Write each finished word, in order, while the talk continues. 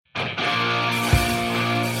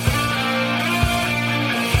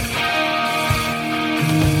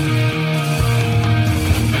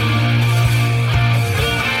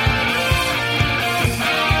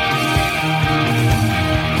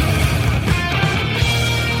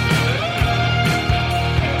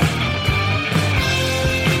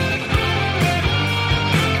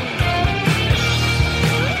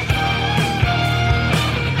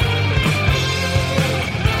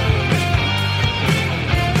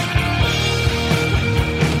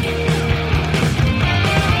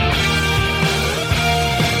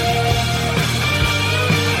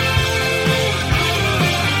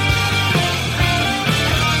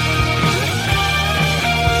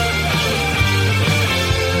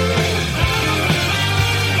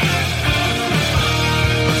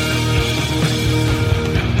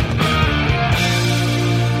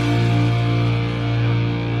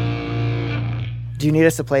you need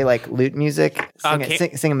us to play like lute music?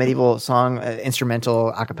 Sing a medieval song,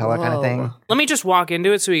 instrumental, a cappella kind of thing? Let me just walk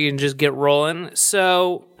into it so we can just get rolling.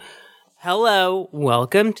 So, hello,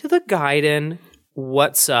 welcome to the Gaiden.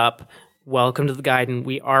 What's up? Welcome to the Gaiden.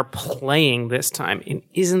 We are playing this time, and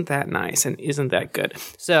isn't that nice and isn't that good?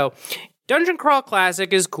 So, Dungeon Crawl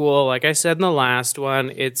Classic is cool. Like I said in the last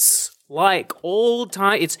one, it's like old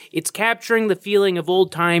time. It's capturing the feeling of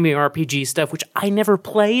old timey RPG stuff, which I never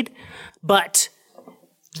played, but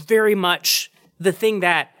very much the thing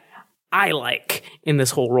that I like in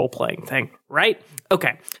this whole role playing thing, right?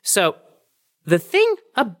 Okay, so the thing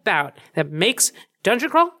about that makes Dungeon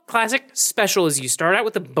Crawl Classic special is you start out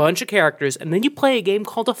with a bunch of characters and then you play a game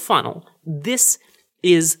called a funnel. This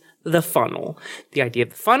is the funnel. The idea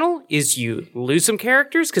of the funnel is you lose some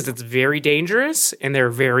characters because it's very dangerous and they're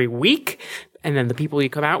very weak. And then the people you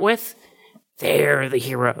come out with, they're the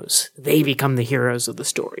heroes. They become the heroes of the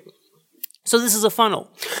story. So this is a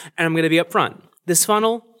funnel. And I'm going to be upfront. This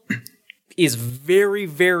funnel is very,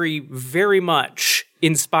 very, very much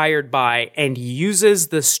inspired by and uses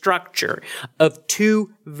the structure of two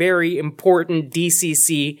very important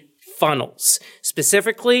DCC funnels,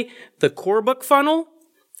 specifically the core book funnel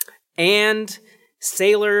and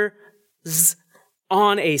Sailors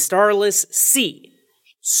on a Starless Sea.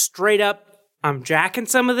 Straight up, I'm jacking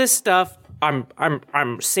some of this stuff.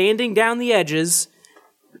 I'm sanding down the edges,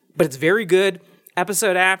 but it's very good.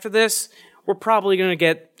 Episode after this, we're probably going to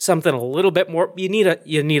get something a little bit more. You need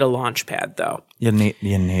a launch pad, though. You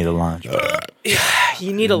need a launch pad.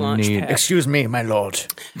 You need a launch pad. Excuse me, my lord.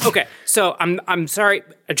 Okay, so I'm sorry.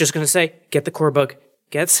 I'm just going to say, get the core book.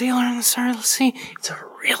 Get Sailor on the Starless Sea. It's a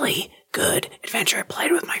really good adventure. I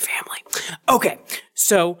played with my family. Okay,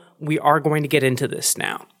 so we are going to get into this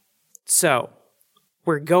now. So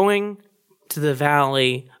we're going to the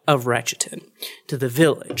Valley of Rechiton, to the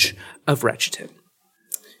village of Rechiton.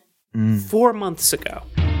 4 months ago.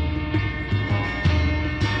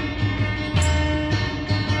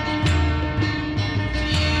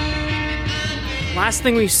 Last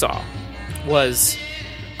thing we saw was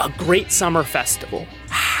a great summer festival.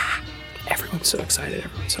 Everyone's so excited,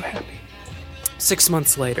 everyone's so happy. 6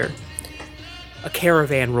 months later, a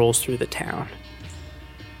caravan rolls through the town.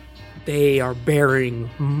 They are bearing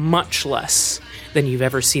much less than you've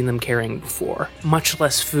ever seen them carrying before. Much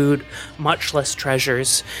less food, much less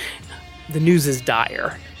treasures. The news is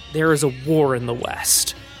dire. There is a war in the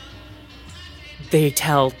West. They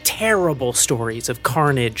tell terrible stories of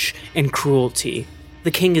carnage and cruelty.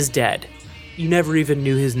 The king is dead. You never even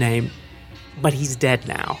knew his name, but he's dead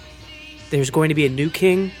now. There's going to be a new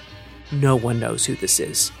king. No one knows who this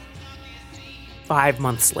is. 5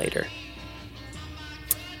 months later.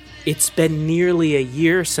 It's been nearly a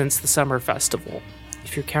year since the summer festival.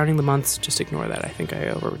 If you're counting the months, just ignore that. I think I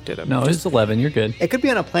overdid it. No, it's 11. You're good. It could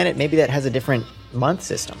be on a planet maybe that has a different month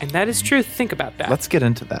system. And that is true. Think about that. Let's get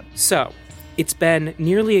into that. So, it's been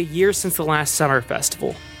nearly a year since the last summer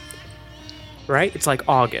festival. Right? It's like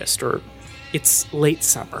August, or it's late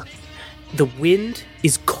summer. The wind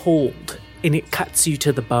is cold, and it cuts you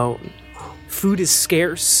to the bone. Food is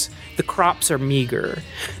scarce. The crops are meager.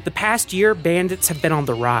 The past year, bandits have been on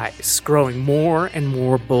the rise, growing more and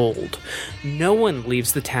more bold. No one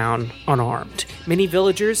leaves the town unarmed. Many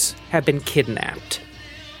villagers have been kidnapped,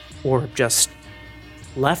 or just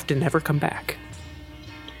left and never come back.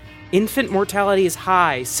 Infant mortality is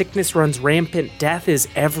high, sickness runs rampant, death is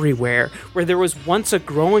everywhere. Where there was once a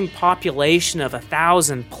growing population of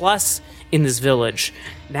 1,000 plus in this village,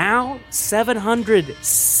 now 700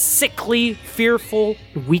 sickly, fearful,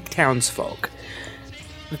 weak townsfolk.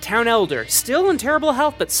 The town elder, still in terrible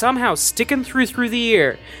health but somehow sticking through the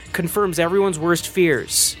year, confirms everyone's worst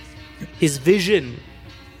fears. His vision,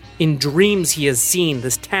 in dreams he has seen,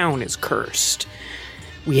 this town is cursed.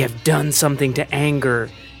 We have done something to anger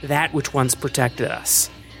that which once protected us.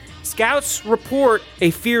 Scouts report a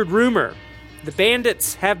feared rumor. The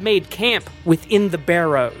bandits have made camp within the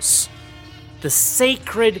barrows. The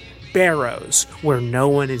sacred barrows where no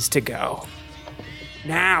one is to go.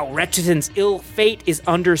 Now, Rechiton's ill fate is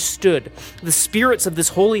understood. The spirits of this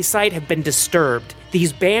holy site have been disturbed.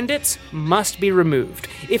 These bandits must be removed.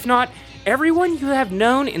 If not, everyone you have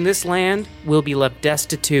known in this land will be left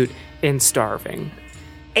destitute and starving.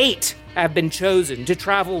 8 have been chosen to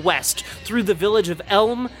travel west through the village of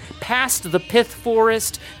Elm, past the Pith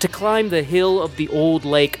Forest, to climb the hill of the old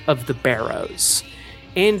lake of the Barrows.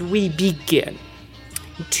 And we begin.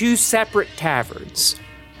 2 separate taverns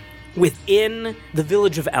within the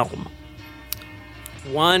village of Elm.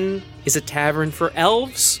 One is a tavern for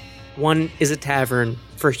elves, one is a tavern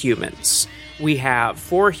for humans. we have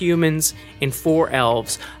 4 humans and 4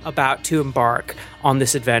 elves about to embark on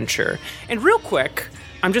this adventure. And real quick,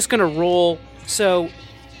 I'm just going to roll. So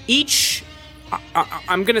each,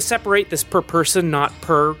 I'm going to separate this per person, not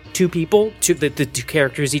per 2 people, the 2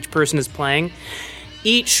 characters each person is playing.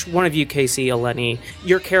 Each one of you, Casey, Eleni,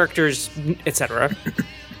 your characters, etc.,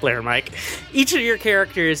 Blair and Mike, each of your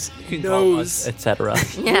characters knows, etc.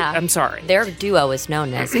 Yeah. I'm sorry. Their duo is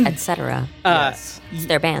known as etc. Yes. It's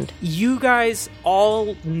their band. You guys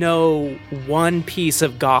all know one piece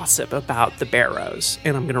of gossip about the Barrows,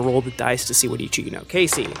 and I'm going to roll the dice to see what each of you know.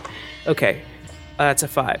 Casey, okay, that's a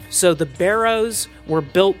 5. So the Barrows were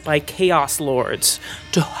built by Chaos Lords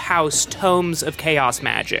to house tomes of chaos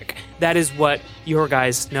magic. That is what your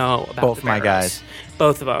guys know about Both the my Barrows. guys.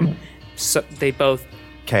 Both of them. So they both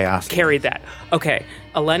Chaos. carried that. Okay,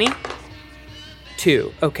 Eleni?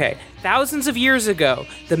 2. Okay. Thousands of years ago,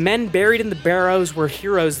 the men buried in the Barrows were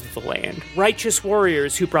heroes of the land, righteous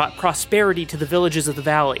warriors who brought prosperity to the villages of the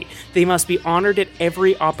valley. They must be honored at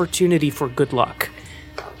every opportunity for good luck.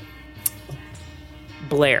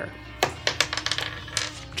 Blair.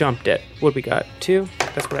 Jumped it. What we got? 2?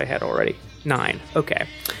 That's what I had already. 9. Okay.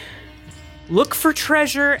 Look for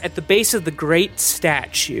treasure at the base of the great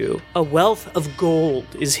statue. A wealth of gold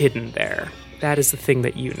is hidden there. That is the thing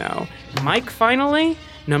that you know. Mike, finally,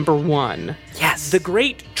 number 1. Yes. The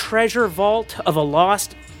great treasure vault of a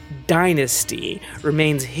lost dynasty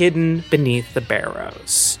remains hidden beneath the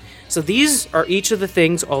Barrows. So these are each of the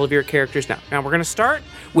things all of your characters know. Now we're going to start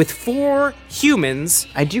with 4 humans.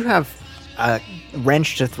 I do have a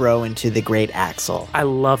wrench to throw into the great axle. I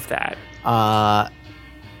love that.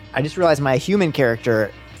 I just realized my human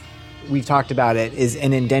character, we've talked about it, is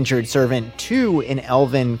an indentured servant to an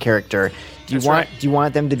elven character. Do you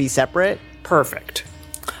want them to be separate? Perfect.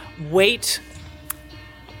 Wait.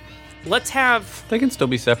 Let's have... They can still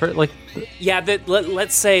be separate. Like, Yeah,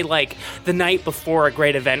 let's say, like, the night before a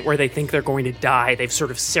great event where they think they're going to die, they've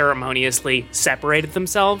sort of ceremoniously separated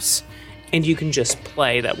themselves, and you can just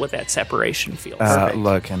play that what that separation feels.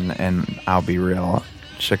 look, and I'll be real.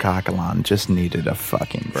 Shikakalon just needed a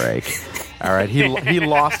fucking break. All right, he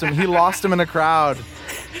lost him. He lost him in a crowd.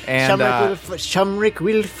 And Shumric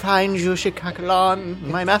will find you, Shikakalon,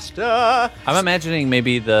 my master. I'm imagining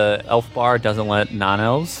maybe the elf bar doesn't let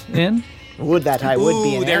non-elves in. Would that I would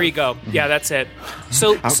be. Ooh, there you go. Yeah, that's it.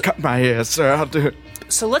 So, I'll cut my ears, sir. I'll do it.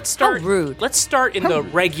 so let's start. How rude. Let's start in the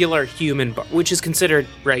regular human bar, which is considered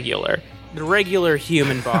regular. The regular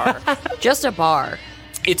human bar. Just a bar.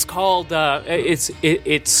 It's called. It's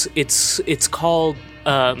called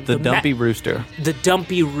The Dumpy Rooster. The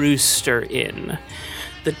Dumpy Rooster Inn.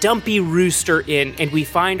 The Dumpy Rooster Inn, and we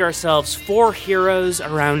find ourselves 4 heroes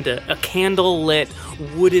around a candle-lit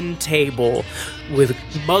wooden table with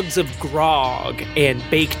mugs of grog and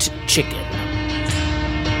baked chicken.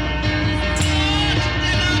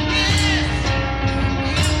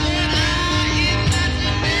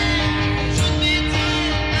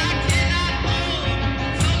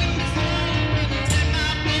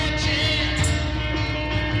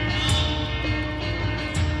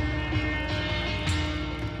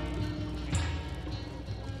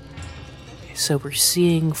 So we're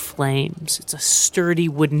seeing flames. It's a sturdy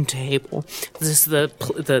wooden table. This is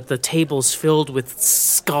the table's filled with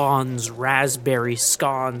scones, raspberry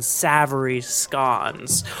scones, savory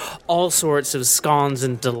scones, all sorts of scones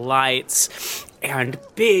and delights, and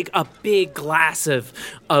a big glass of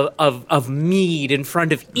mead in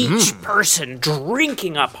front of each person,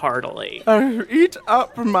 drinking up heartily. Eat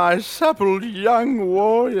up, my supple young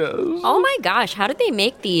warriors. Oh my gosh, how did they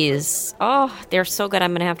make these? Oh, they're so good.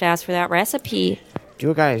 I'm going to have to ask for that recipe.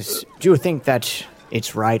 Do you think that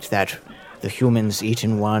it's right that the humans eat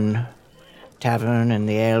in one tavern and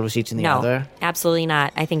the elves eat in the other? No, absolutely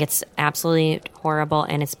not. I think it's absolutely horrible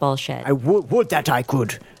and it's bullshit. I would that I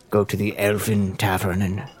could go to the elfin tavern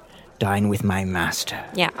and dine with my master.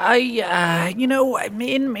 Yeah.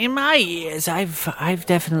 In my years, I've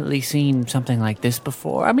definitely seen something like this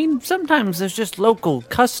before. I mean, sometimes there's just local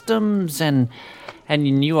customs, and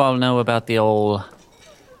you all know about the old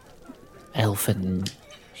elfin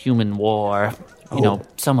human war. You know,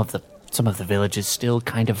 some of the villages still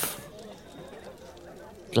kind of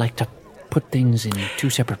like to put things in 2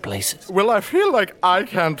 separate places. Well, I feel like I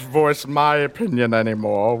can't voice my opinion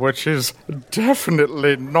anymore, which is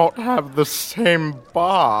definitely not have the same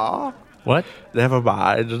bar. What? Never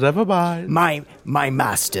mind, never mind. My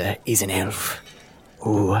master is an elf.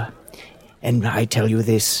 Ooh. And I tell you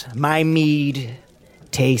this, my mead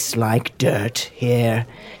tastes like dirt here,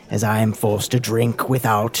 as I am forced to drink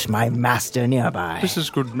without my master nearby. This is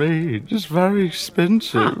good meat. It's very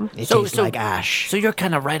expensive. It tastes like ash. So you're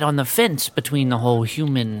kind of right on the fence between the whole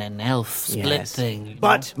human and elf split Yes. thing. you know?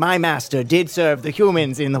 But my master did serve the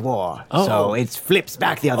humans in the war, so it flips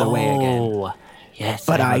back the other way again. Oh, yes.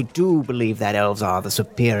 But I do believe that elves are the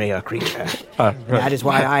superior creature. That is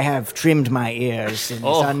why I have trimmed my ears in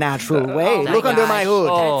this unnatural way. my Look under my gosh. hood.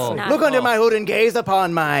 That's not Look under cool. my hood and gaze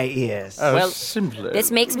upon my ears. Simply.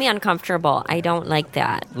 This makes me uncomfortable. I don't like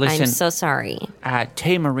that. Listen. I'm so sorry.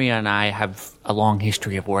 Tay Maria and I have a long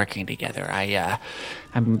history of working together.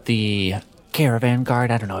 I'm the caravan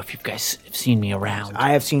guard. I don't know if you guys have seen me around.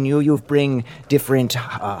 I have seen you. You bring different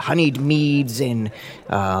honeyed meads and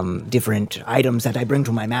different items that I bring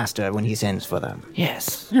to my master when he sends for them.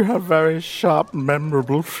 Yes. You have very sharp,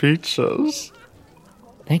 memorable features.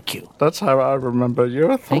 Thank you. That's how I remember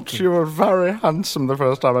you. I Thank thought you. you were very handsome the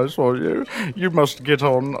first time I saw you. You must get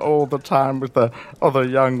on all the time with the other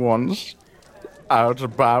young ones out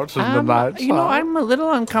about in the night. I'm a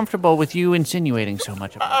little uncomfortable with you insinuating so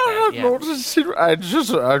much about that. Yeah. I'm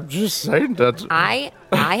just saying that. I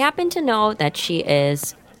happen to know that she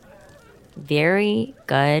is very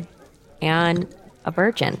good and a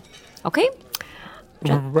virgin. Okay?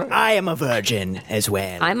 I am a virgin as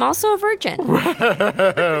well. I'm also a virgin.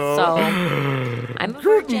 So I'm a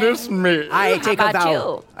virgin. Goodness me. I take a about vow.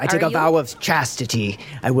 you? I take Are a you? vow of chastity.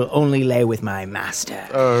 I will only lay with my master.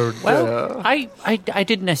 Oh, Well, I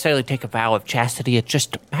didn't necessarily take a vow of chastity. It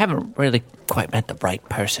just I haven't really quite met the right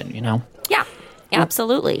person, you know? Yeah,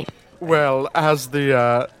 absolutely. Well, as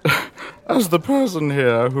the as the person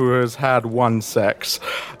here who has had one sex,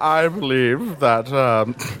 I believe that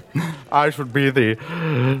I should be the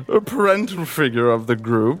parental figure of the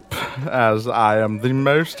group, as I am the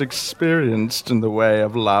most experienced in the way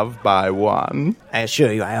of love by one. I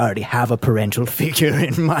assure you, I already have a parental figure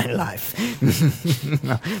in my life.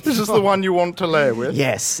 This is the one you want to lay with?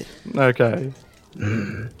 Yes. Okay.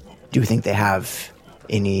 Do you think they have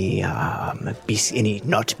any any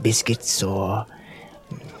nut biscuits or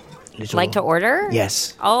little... Like to order?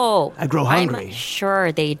 Yes. Oh, I grow hungry. I'm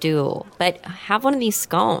sure they do. But have one of these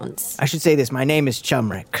scones. I should say this. My name is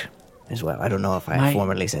Chumrick as well. I don't know if I My-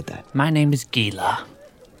 formerly said that. My name is Gila.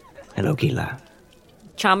 Hello, Gila.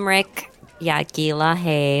 Chumrick, yeah, Gila,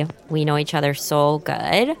 hey, we know each other so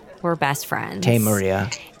good. We're best friends. Tay Maria.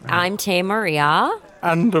 I'm Tay Maria.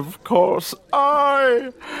 And of course,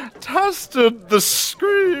 I tested the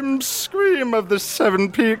scream of the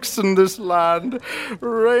seven peaks in this land,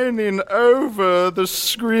 reigning over the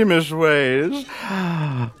squeamish ways.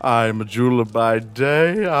 I am a jeweler by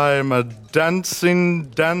day, I am a dancing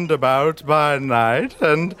dandabout by night,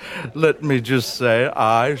 and let me just say,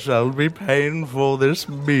 I shall be paying for this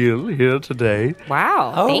meal here today.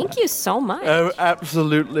 Wow, thank you so much. Oh,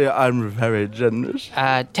 absolutely, I'm very generous.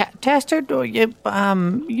 Taster,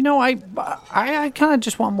 I kind of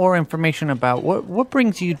just want more information about what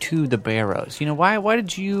brings you to the Barrows. You know, why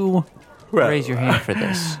did you raise your hand for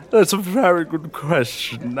this? That's a very good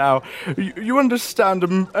question. Now, you understand,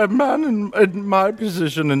 a man in my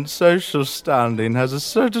position and social standing has a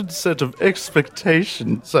certain set of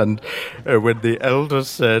expectations, and when the elder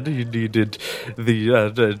said he needed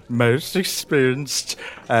the most experienced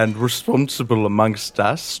and responsible amongst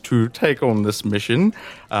us to take on this mission,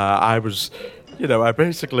 I was... I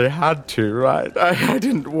basically had to, right? I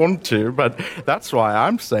didn't want to, but that's why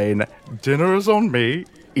I'm saying dinner is on me,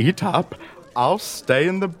 eat up, I'll stay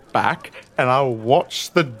in the back, and I'll watch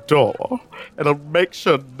the door, and I'll make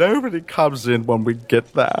sure nobody comes in when we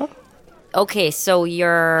get there. Okay, so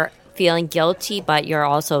you're feeling guilty, but you're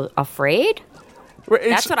also afraid?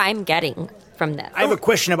 That's what I'm getting from this. I have a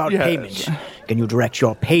question about Yes. payment. Can you direct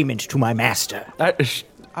your payment to my master?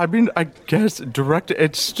 I guess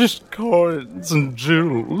it's just coins and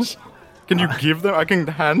jewels. Can you give them? I can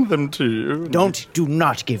hand them to you. Do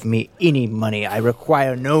not give me any money. I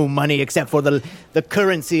require no money except for the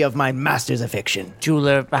currency of my master's affection.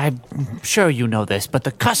 Jeweler, I'm sure you know this, but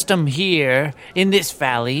the custom here in this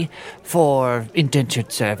valley for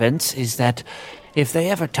indentured servants is that if they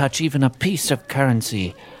ever touch even a piece of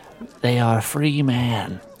currency, they are a free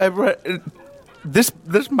man. This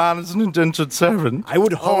man is an indentured servant. I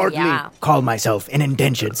would hardly yeah. call myself an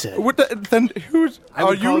indentured servant. Then who's I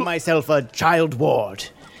would are call you? myself a child ward.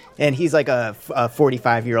 And he's like a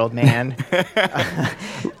 45-year-old man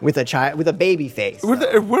with a baby face.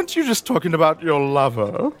 Weren't you just talking about your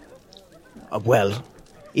lover? Well,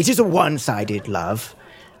 it is a one-sided love.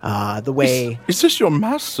 The way Is this your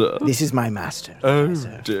master? this is my master. Oh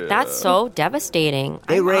sir. dear. That's so devastating.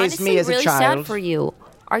 They I'm raised me honestly as a really child. sad for you.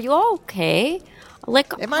 Are you all okay?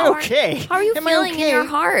 Like, Am I okay? How are you Am I feeling okay? in your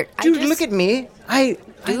heart? Dude, look at me.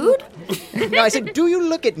 Dude? No, I said, do you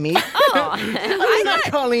look at me? Oh, I'm not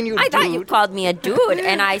calling you I dude. thought you called me a dude,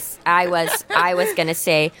 and I was gonna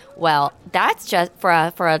say, well, that's just for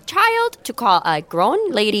a child to call a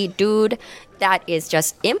grown lady dude. That is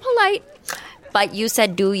just impolite. But you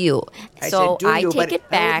said, "Do you?" So I take it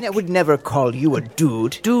back. I would never call you a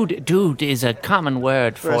dude. Dude is a common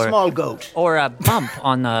word For a small goat. or a bump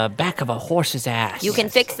on the back of a horse's ass. You can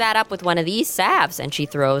fix that up with one of these salves, and she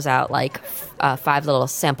throws out like 5 little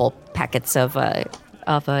sample packets of a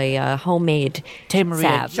homemade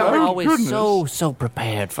Maria, salve. you're always goodness. so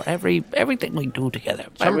prepared for everything we do together.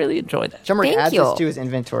 I really enjoy that. Shamrock Thank adds you. this to his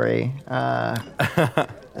inventory. A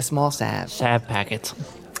small salve. Salve packets.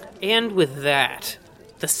 And with that,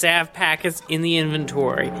 the salve packets in the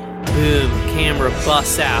inventory. Boom, camera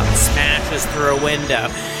busts out, smashes through a window,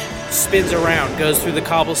 spins around, goes through the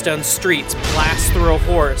cobblestone streets, blasts through a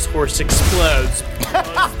horse explodes,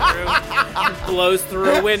 blows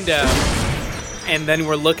through a window. And then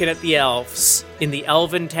we're looking at the elves in the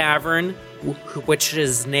Elven Tavern, which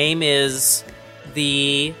his name is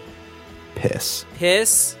the Piss.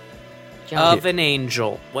 Piss Junk. of an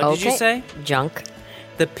Angel. What did you Okay. say? Junk.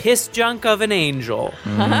 The piss junk of an angel.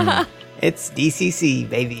 It's DCC,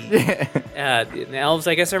 baby. The elves,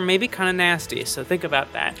 I guess, are maybe kind of nasty, so think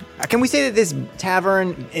about that. Can we say that this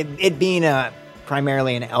tavern, it being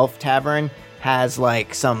primarily an elf tavern, has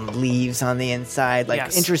like some leaves on the inside, like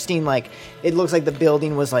Yes. interesting, like it looks like the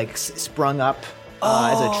building was like sprung up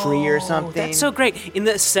as a tree or something. That's so great. In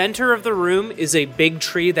the center of the room is a big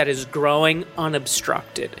tree that is growing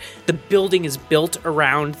unobstructed. The building is built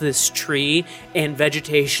around this tree, and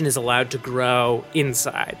vegetation is allowed to grow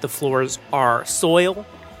inside. The floors are soil,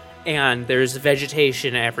 and there's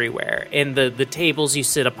vegetation everywhere. And the tables you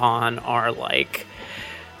sit upon are like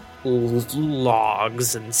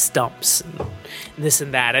logs and stumps and this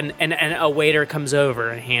and that. And a waiter comes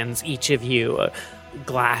over and hands each of you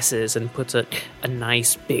glasses and puts a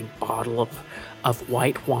nice big bottle of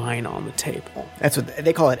white wine on the table. That's what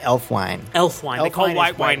they call it, elf wine. Elf wine. They Elf call wine is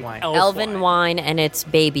white white wine wine. elf Elven wine, and it's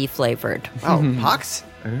baby flavored. Oh, Pox?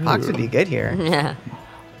 Pox would be good here. Yeah.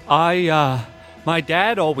 My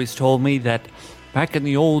dad always told me that back in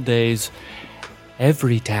the old days,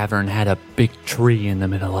 every tavern had a big tree in the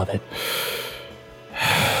middle of it.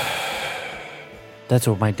 That's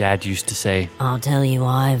what my dad used to say. I'll tell you,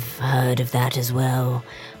 I've heard of that as well.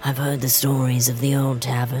 I've heard the stories of the old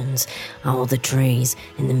taverns, all the trees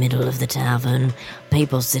in the middle of the tavern,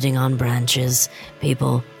 people sitting on branches,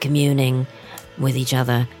 people communing with each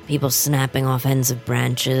other, people snapping off ends of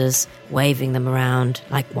branches, waving them around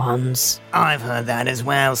like wands. I've heard that as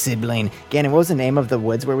well, sibling. Gannon, what was the name of the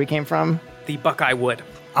woods where we came from? The Buckeye Wood.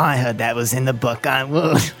 I heard that was in the Buckeye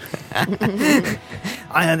Wood.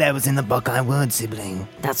 I heard that was in the Buckeye Wood, sibling.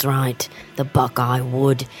 That's right, the Buckeye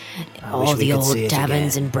Wood, all wish we the could see old it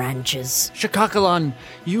taverns again. and branches. Shakakalon,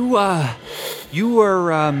 you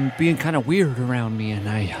were being kind of weird around me, and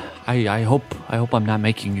I hope I'm not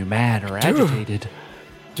making you mad or agitated.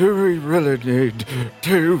 Do we really need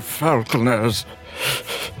 2 falconers?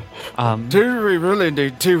 Do we really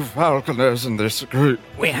need 2 falconers in this group?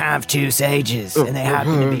 We have 2 sages, and they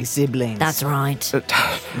happen to be siblings. That's right,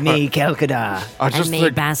 me, Kelkadar. I and just me,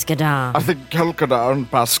 think Baskadar. I think Kelkadar and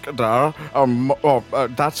Baskadar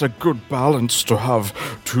that's a good balance to have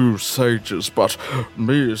 2 sages, but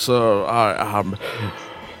me, sir, I am...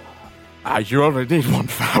 you only need 1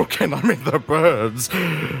 falcon. I mean, they're birds.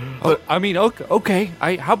 I mean, okay.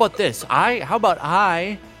 How about this? How about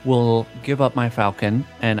I will give up my falcon,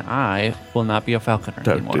 and I will not be a falconer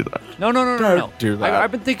Don't anymore. do that. No. Don't do that. I've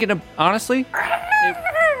been thinking of, honestly,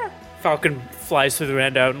 Falcon flies through the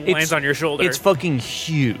window and lands on your shoulder. It's fucking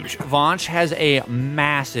huge. Vaunch has a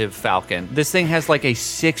massive falcon. This thing has like a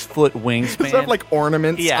 6-foot wingspan. Does it have like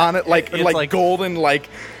ornaments Yeah, on it, like it's like, like- golden, like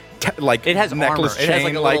It has necklace armor. It has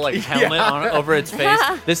like chain, a little like helmet yeah. on it over its face.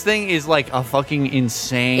 This thing is like a fucking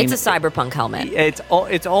insane. It's a cyberpunk helmet.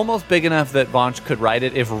 It's almost big enough that Vaunch could ride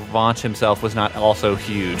it if Vaunch himself was not also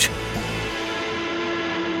huge.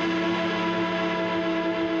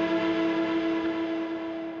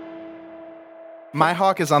 My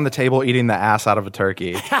hawk is on the table eating the ass out of a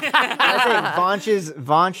turkey. I say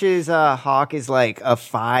Vaunch's hawk is like a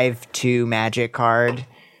 5/2 magic card.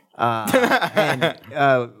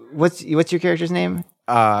 What's your character's name?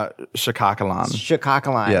 Shakakalon.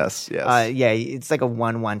 Shakakalon. Yes. Yeah, it's like a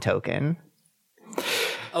 1/1 token.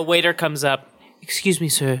 A waiter comes up. Excuse me,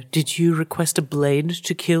 sir. Did you request a blade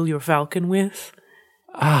to kill your falcon with?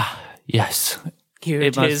 Yes. Here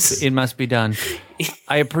it is. It must be done.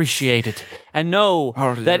 I appreciate it. And know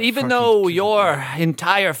Oh, that you even fucking though kid. your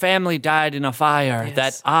entire family died in a fire,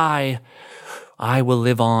 Yes. that I will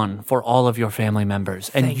live on for all of your family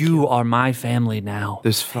members. And Thank you you. are my family now.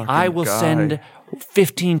 This fucking I will guy. send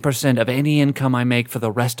 15% of any income I make for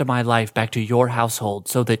the rest of my life back to your household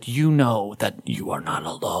so that you know that you are not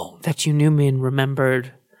alone. That you knew me and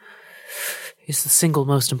remembered is the single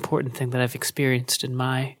most important thing that I've experienced in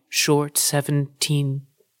my short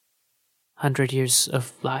 1,700 years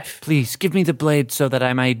of life. Please give me the blade so that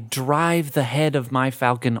I may drive the head of my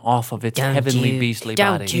falcon off of its Don't heavenly you- beastly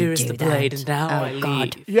don't body. you Here is do the blade, that. and now Oh, I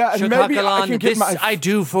God. leave. Yeah, and maybe I Shakakalon, can get this my. I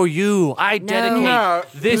do for you. I dedicate No,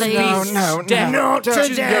 this please. beast's No, death Not to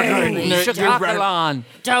today. you, No, Shakakalon.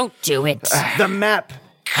 Don't do it. The map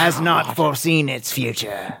has not foreseen its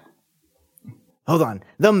future. Hold on.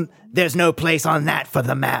 There's no place on that for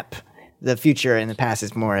the map. The future and the past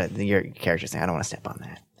is more your character saying, I don't want to step on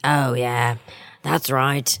that. Oh, yeah. That's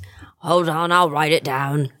right. Hold on, I'll write it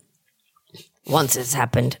down. Once it's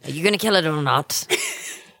happened. Are you going to kill it or not?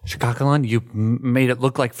 Shakakalon, you made it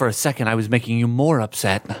look like for a second I was making you more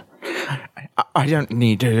upset. I don't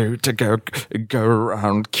need to go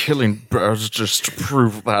around killing birds just to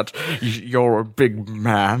prove that you're a big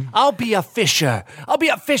man. I'll be a fisher. I'll be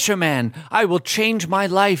a fisherman. I will change my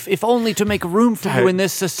life, if only to make room for you in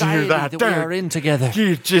this society that we are in together.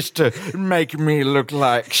 You just to make me look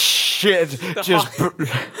like shit.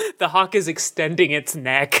 The hawk is extending its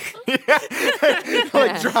neck.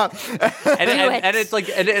 like drop. And it's like,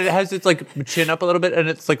 and it has its like chin up a little bit, and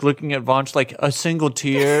it's like looking at Vonch like a single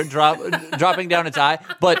tear dropping down its eye,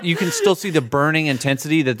 but you can still see the burning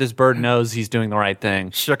intensity that this bird knows he's doing the right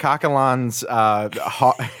thing. Shakakalon's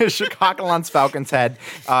falcon's head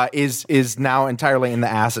is now entirely in the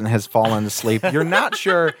ass and has fallen asleep. You're not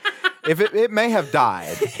sure if it may have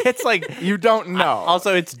died. It's like You don't know.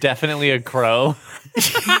 also it's definitely a crow. It's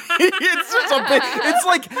just a bit. It's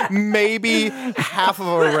like maybe half of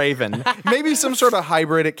a raven, maybe some sort of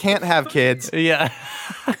hybrid. It can't have kids. Yeah.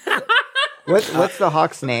 What's the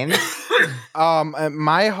hawk's name?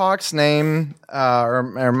 My hawk's name,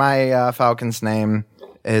 or my falcon's name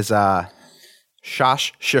is Shash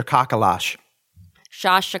Shakakalash.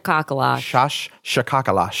 Shashakakalash. Shash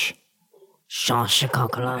Shakakalash.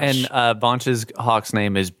 Shashakakalash. And Vonch's hawk's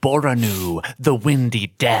name is Boranu, the Windy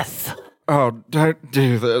Death. Oh, don't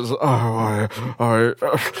do this. Oh,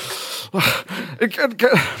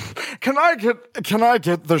 can I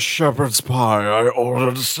get the shepherd's pie I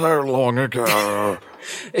ordered so long ago?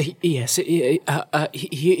 Yes, here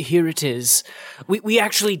it is. We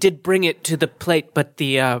actually did bring it to the plate, but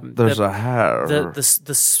There's a hair.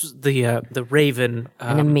 the raven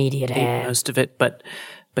An immediate ate heir. most of it, but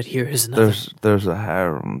here is another. There's a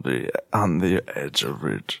hair on the edge of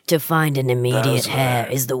it. To find an immediate hair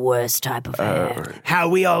is the worst type of hair. How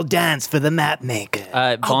we all dance for the map maker.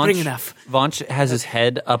 I'll bring enough. Vonch has his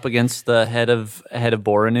head up against the head of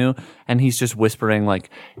Boranu, and he's just whispering like,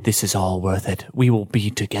 "This is all worth it. We will be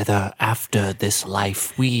together after this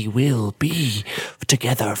life. We will be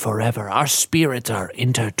together forever. Our spirits are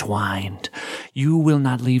intertwined. You will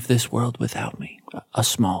not leave this world without me. A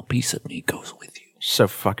small piece of me goes with you." So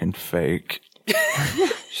fucking fake.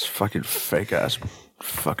 Just fucking fake ass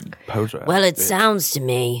fucking poser. Well, it sounds to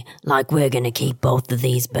me like we're gonna keep both of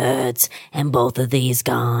these birds and both of these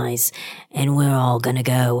guys, and we're all gonna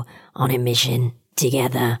go on a mission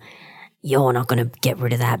together. You're not gonna get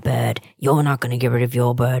rid of that bird. You're not gonna get rid of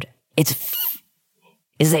your bird.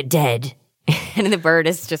 Is it dead? And the bird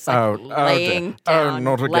is just like laying down,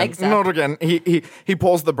 not again! legs up. Not again! He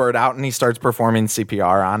pulls the bird out and he starts performing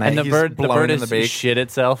CPR on it. And the He's bird blowing in is the beak. shit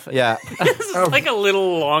itself. Yeah. It's like a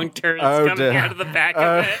little long turn that's Oh, coming dear. out of the back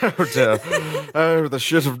of it. Oh dear. Oh, the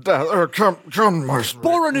shit of death. Oh, come, my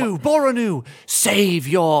Boranu, save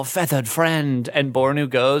your feathered friend. And Boranu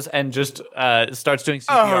goes and just starts doing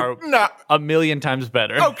CPR no. a million times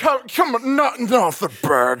better. Oh, come on, not the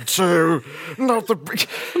bird too. Not the.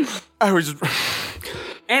 Oh, he's.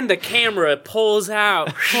 And the camera pulls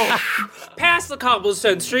out past the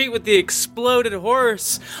cobblestone street with the exploded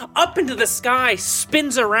horse, up into the sky,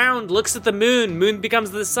 spins around, looks at the moon. Moon becomes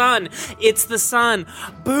the sun. It's the sun.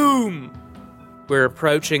 Boom! We're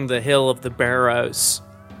approaching the Hill of the Barrows.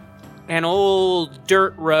 An old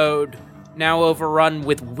dirt road, now overrun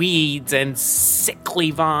with weeds and sickly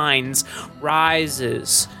vines,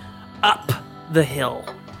 rises up the hill.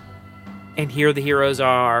 And here the heroes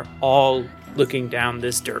are, all looking down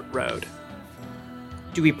this dirt road.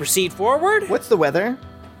 Do we proceed forward? What's the weather?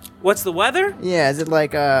 What's the weather? Yeah, is it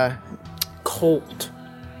like Cold.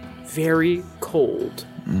 Very cold.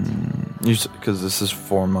 Because this is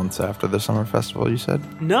 4 months after the summer festival, you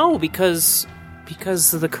said? No, because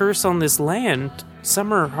of the curse on this land,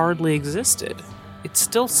 summer hardly existed. It's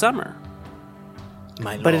still summer,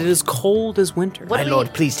 My lord. but it is cold as winter. My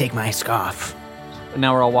lord, please take my scarf.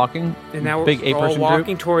 Now we're all walking. And now big we're all eight-person walking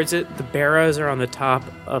group. towards it. The barrows are on the top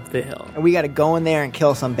of the hill. And we got to go in there and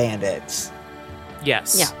kill some bandits.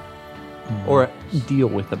 Yes. Yeah. Or deal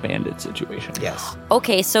with the bandit situation. Yes.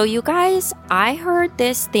 Okay, so you guys, I heard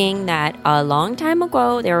this thing that a long time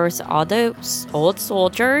ago there was all the old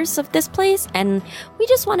soldiers of this place, and we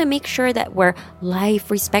just want to make sure that we're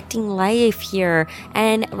respecting life here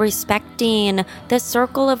and respecting the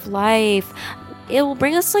circle of life. It will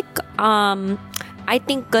bring us I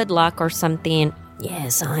think good luck or something.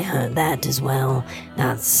 Yes, I heard that as well.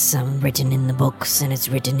 That's written in the books, and it's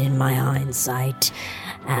written in my hindsight.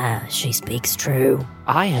 She speaks true.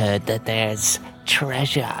 I heard that there's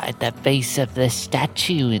treasure at the base of the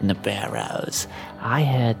statue in the barrows. I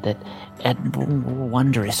heard that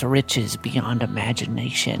wondrous riches beyond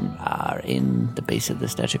imagination are in the base of the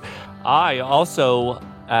statue. I also,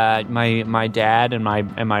 my dad and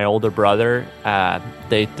my older brother,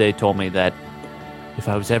 they told me that if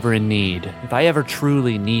I was ever in need, if I ever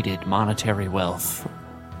truly needed monetary wealth,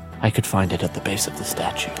 I could find it at the base of the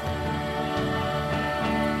statue.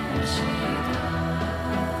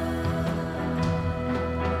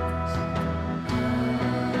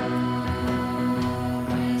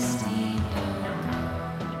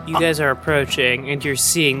 You guys are approaching, and you're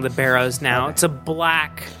seeing the barrows now. It's a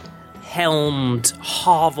black helmed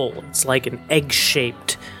hovel. It's like an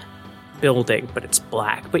egg-shaped building, but it's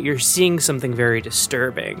black. But you're seeing something very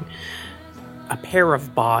disturbing. A pair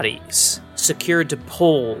of bodies secured to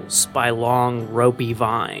poles by long, ropey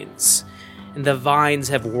vines. And the vines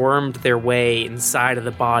have wormed their way inside of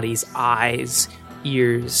the body's eyes,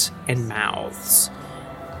 ears, and mouths.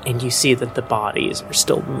 And you see that the bodies are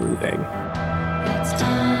still moving.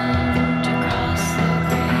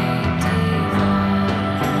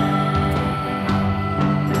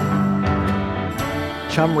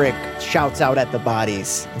 Chumrick shouts out at the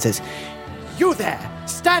bodies and says, "You there!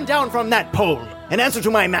 Stand down from that pole and answer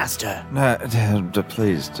to my master.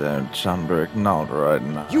 Please don't, Chumrick, not right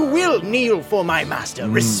now. You will kneel for my master.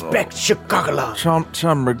 Respect Shikagolan."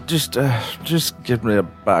 Chumrick, just give me a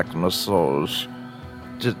back massage.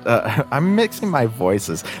 I'm mixing my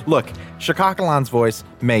voices. Look, Shikagolan's voice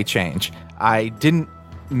may change. I didn't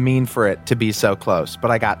mean for it to be so close, but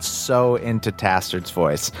I got so into Tastard's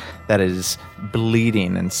voice that is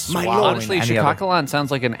bleeding and swallowing. Honestly, any other- Shikagolan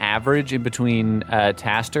sounds like an average in between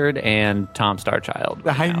Tastard and Tom Starchild.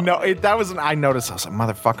 I know I noticed. I was like,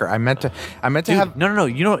 motherfucker. I meant to Dude, have. no.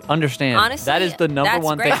 You don't understand. Honestly, that is the number that's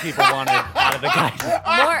one great. thing people wanted out of the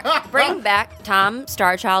guy. Bring back Tom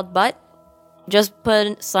Starchild, but just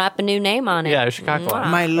slap a new name on it. Yeah, Shikagolan.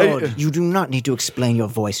 My lord, you do not need to explain your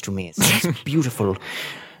voice to me. It sounds beautiful,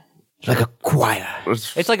 like a choir.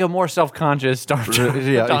 It's like a more self-conscious Tom Starchild.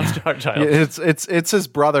 Yeah, it's his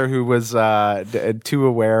brother who was too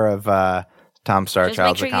aware of Tom Starchild's Just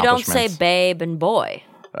make sure you don't say accomplishments. babe and boy.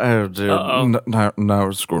 Oh dear! Now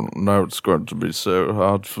it's going to be so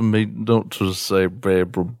hard for me not to say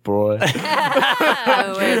babe or boy.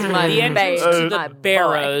 Where's my The entrance babe? to My the boy?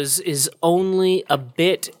 barrows is only a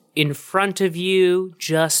bit in front of you,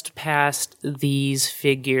 just past these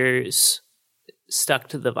figures stuck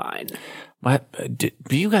to the vine. What? Do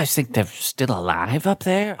you guys think they're still alive up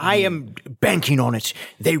there? I am banking on it.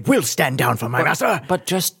 They will stand down for my master. But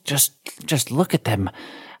just look at them.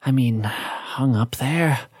 I mean, hung up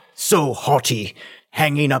there. So haughty,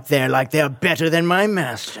 hanging up there like they're better than my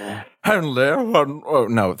master. Only one. Oh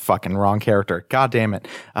no, fucking wrong character. God damn it.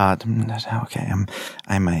 Okay,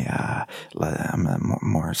 I'm a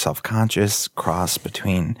more self-conscious cross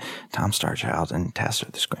between Tom Starchild and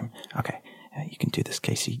Tastard the Scream. Okay. You can do this,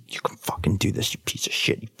 Casey. You can fucking do this, you piece of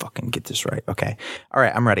shit. You fucking get this right. Okay. All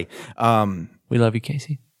right, I'm ready. We love you,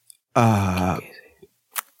 Casey. Fuck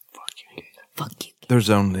you. There's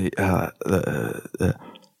only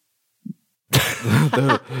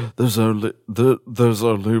there's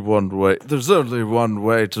only one way. There's only one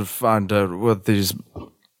way to find out what these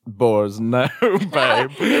boys know,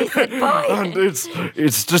 babe. And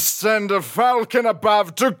it's to send a falcon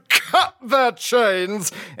above to cut their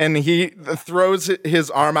chains. And he throws his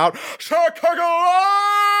arm out.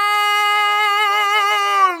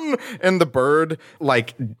 And the bird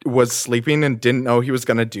was sleeping and didn't know he was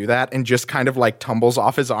going to do that and just kind of tumbles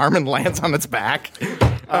off his arm and lands on its back.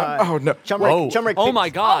 Oh no. Chumrick Oh my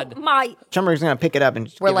God. Chumrick's going to pick it up and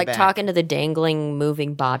We're give it like back. talking to the dangling,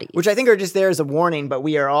 moving bodies. Which I think are just there as a warning, but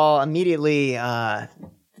we are all immediately have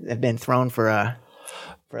been thrown for a...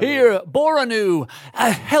 Here, Boranu,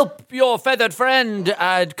 help your feathered friend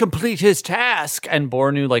complete his task. And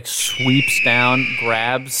Boranu like sweeps down,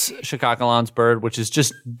 grabs Shakakalon's bird, which is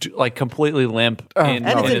just like completely limp. And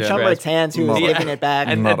it's in Chumrick's hands, who's giving it back.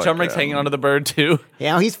 And Chumrick's hanging onto the bird too.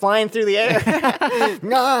 Yeah, he's flying through the air.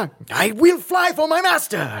 I will fly for my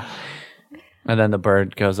master. And then the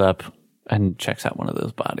bird goes up and checks out one of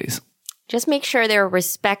those bodies. Just make sure they're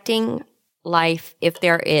respecting life if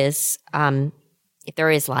there is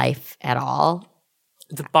life at all.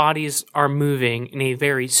 The bodies are moving in a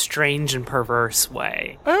very strange and perverse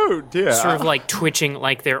way. Oh dear. Sort of like twitching,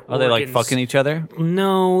 like their organs. Are they like fucking each other?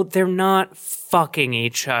 No, they're not fucking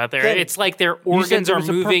each other. It's like their organs are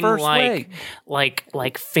moving like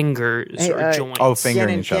fingers or joints. Oh,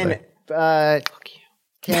 fingering each other.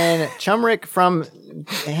 Can Chumrick, from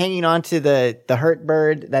hanging on to the hurt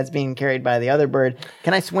bird that's being carried by the other bird,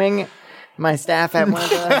 can I swing my staff at one of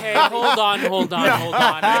the... Hey, hold on.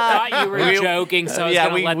 I thought you were joking, so I was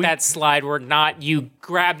going to let that slide. We're not. You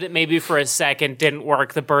grabbed it maybe for a second, didn't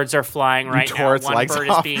work. The birds are flying right now. tore its One legs bird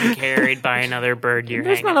off. is being carried by another bird.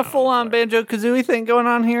 There's not a full-on Banjo-Kazooie thing going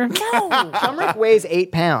on here. Chumrick weighs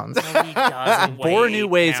 8 pounds. He doesn't weigh Boranu 8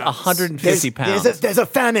 weighs pounds. 150 pounds. There's a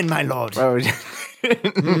famine, my lord.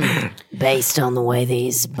 Based on the way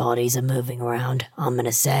these bodies are moving around, I'm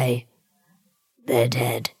gonna say they're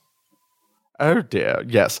dead. Oh dear,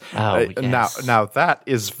 yes. Oh, yes. Now that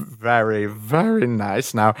is very, very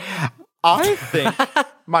nice. Now, I think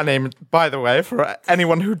my name, by the way, for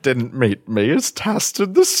anyone who didn't meet me, is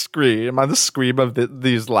Tasted the Scream. I'm the scream of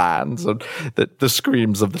these lands, and the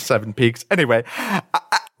screams of the Seven Peaks. Anyway,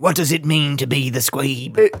 What does it mean to be the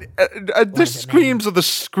squeeb? the screams of the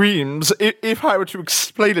screams. If I were to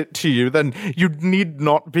explain it to you, then you need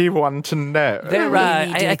not be one to know. They're,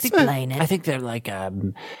 need to I explain it. think they're like a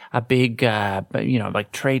big,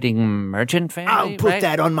 like trading merchant family. I'll put right?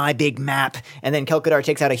 that on my big map. And then Kelkadar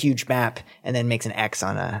takes out a huge map and then makes an X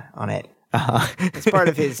on it. It's part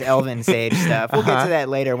of his elven sage stuff. We'll get to that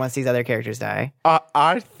later once these other characters die.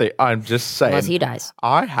 I think I'm just saying. Unless he dies.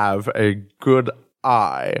 I have a good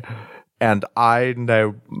eye, and I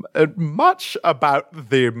know much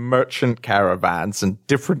about the merchant caravans and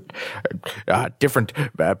different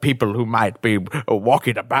people who might be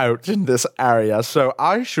walking about in this area. So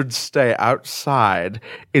I should stay outside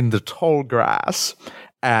in the tall grass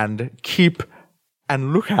and keep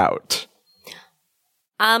and look out.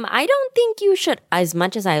 I don't think you should, as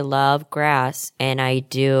much as I love grass, and I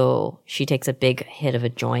do, she takes a big hit of a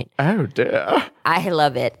joint. Oh dear. I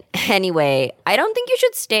love it. Anyway, I don't think you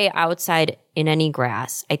should stay outside in any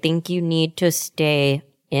grass. I think you need to stay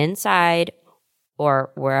inside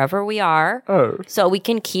or wherever we are so we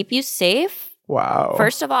can keep you safe. Wow.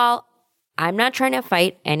 First of all, I'm not trying to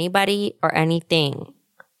fight anybody or anything.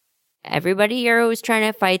 Everybody here who's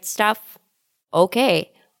trying to fight stuff,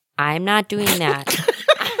 okay. I'm not doing that.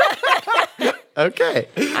 Okay.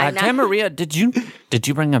 Tamaria, did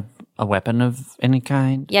you bring a weapon of any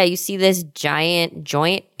kind? Yeah, you see this giant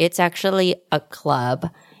joint? It's actually a club.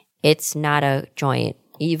 It's not a joint.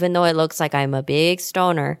 Even though it looks like I'm a big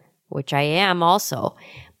stoner, which I am also.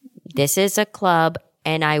 This is a club,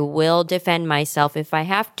 and I will defend myself if I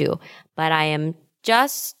have to. But I am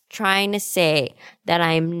just trying to say that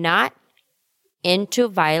I'm not into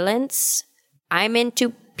violence. I'm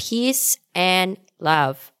into peace and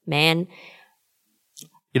love, man.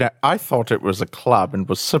 You know, I thought it was a club and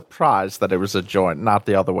was surprised that it was a joint, not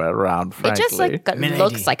the other way around, frankly. It just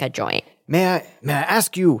looks like a joint. May I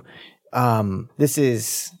ask you? This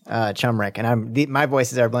is Chumrick, and my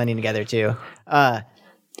voices are blending together too. My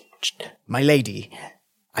lady,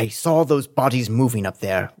 I saw those bodies moving up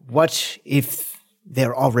there. What if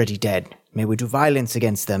they're already dead? May we do violence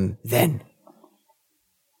against them then?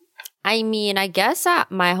 I mean, I guess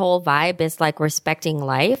my whole vibe is like respecting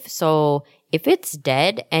life. So if it's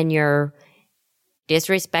dead and you're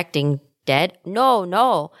disrespecting dead,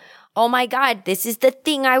 no. Oh my God, this is the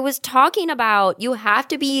thing I was talking about. You have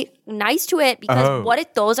to be nice to it because what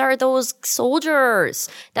if those are those soldiers?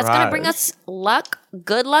 That's going to bring us luck,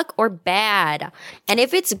 good luck or bad. And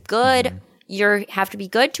if it's good, you have to be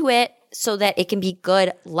good to it so that it can be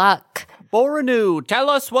good luck. Boranu, tell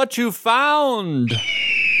us what you found.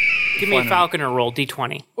 Give me a falconer roll,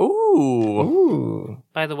 D20. Ooh.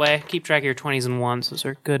 By the way, keep track of your 20s and 1s. Those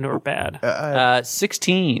are good or bad.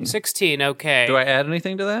 16. 16, okay. Do I add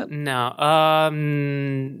anything to that? No.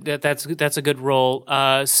 That's a good roll.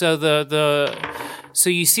 So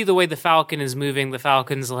you see the way the falcon is moving. The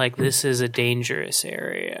falcon's like, this is a dangerous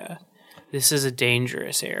area. This is a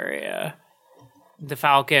dangerous area. The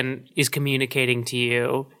falcon is communicating to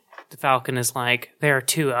you The Falcon is like, there are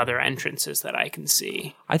 2 other entrances that I can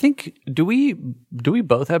see. I think do we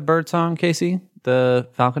both have birdsong, Casey? The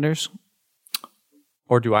Falconers?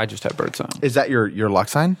 Or do I just have birdsong? Is that your luck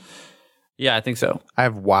sign? Yeah, I think so. I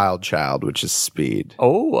have Wild Child, which is speed.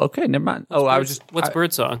 Oh, okay, never mind. What's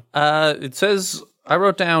birdsong? It says I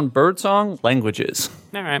wrote down birdsong languages.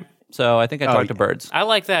 All right. So I think I talked to birds. I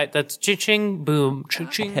like that. That's ching boom.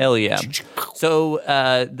 Ching. Hell yeah. So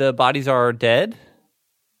the bodies are dead.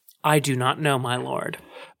 I do not know, my lord.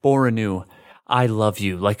 Borinu, I love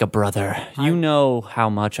you like a brother. You know how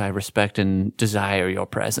much I respect and desire your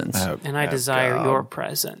presence. And I desire your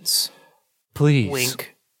presence. Please.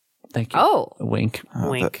 Wink. Thank you. Oh. Wink.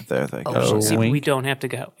 Wink. There they go. Oh, See, wink. we don't have to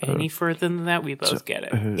go any further than that. We both get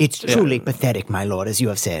it. It's truly pathetics, my lord, as you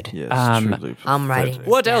have said. Yes, truly I'm writing pathetic. this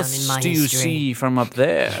What down else in my do you history. see from up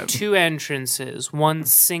there? 2 entrances, 1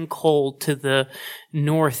 sinkhole to the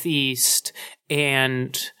northeast,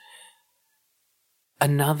 and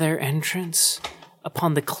another entrance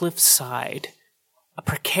upon the cliffside. A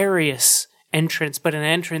precarious entrance, but an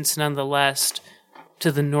entrance nonetheless to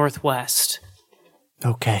the northwest.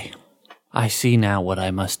 Okay. I see now what I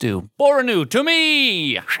must do. Borinu, to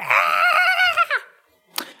me!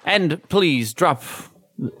 And please drop...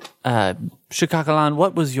 Shikakalan,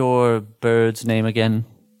 what was your bird's name again?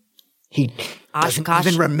 He doesn't Oshkosh-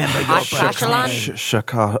 even remember your Oshkoshalan? birth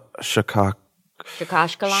name.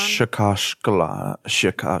 Shikashkalan?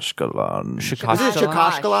 Shikashkalan. Is it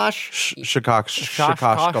Shikoshkalash?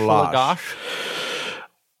 Shikashkalash.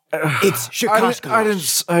 It's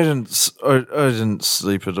Shikoshkalash. I didn't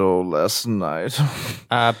sleep at all last night.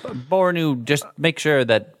 Borinu, just make sure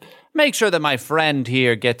that my friend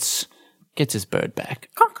here gets his bird back.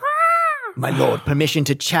 My lord, permission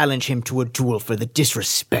to challenge him to a duel for the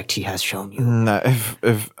disrespect he has shown you. No,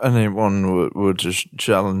 if anyone were to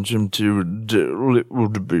challenge him to a duel, it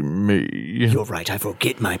would be me. You're right, I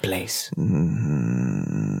forget my place.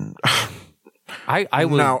 I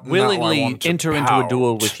will Now I willingly want to enter into a pout.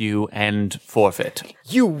 duel with you and forfeit.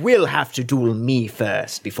 You will have to duel me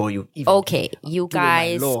first before you even... Okay, you Duel my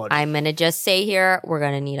guys, lord. I'm going to just say here, we're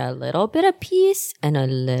going to need a little bit of peace and a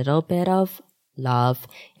little bit of love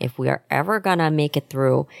if we are ever going to make it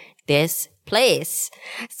through this place.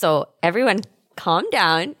 So everyone calm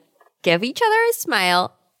down, give each other a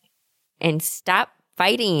smile, and stop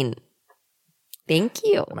fighting. Thank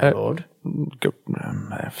you. My lord.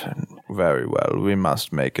 Very well. We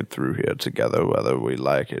must make it through here together, whether we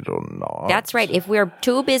like it or not. That's right. If we're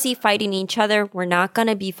too busy fighting each other, we're not going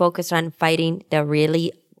to be focused on fighting the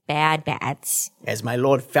really bad bats. As my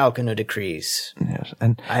lord Falconer decrees. Yes,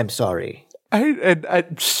 and I am sorry.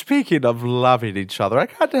 And speaking of loving each other, I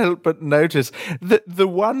can't help but notice that the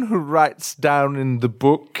one who writes down in the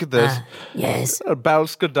book that Yes,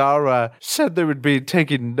 Balskadara said they would be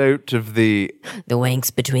taking note of the... the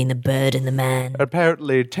winks between the bird and the man.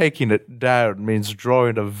 Apparently taking it down means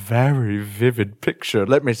drawing a very vivid picture.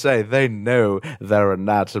 Let me say, they know their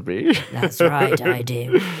anatomy. That's right, I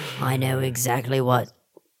do. I know exactly what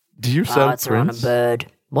Do you sell parts are on a prints? bird.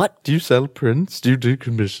 What? Do you sell prints? Do you do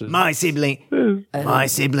commissions? My sibling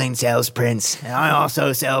sells prints, and I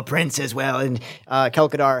also sell prints as well. And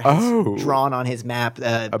Kelkadar has drawn on his map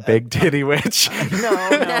A big titty witch.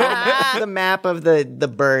 no, the map of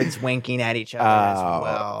the birds winking at each other as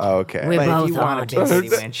well. Okay. We But if both you want a are. big city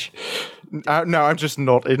wench, No, I'm just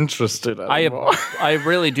not interested anymore. I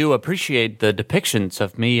really do appreciate the depictions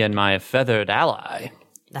of me and my feathered ally.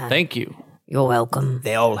 Thank you. You're welcome.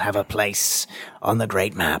 they all have a place on the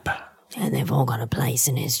great map. And they've all got a place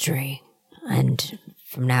in history. And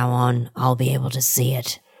from now on, I'll be able to see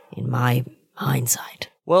it in my hindsight.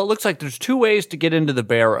 Well, it looks like there's 2 ways to get into the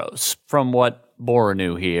barrows, from what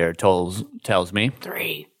Borinu here tells me.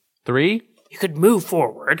 3. 3? You could move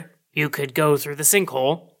forward. You could go through the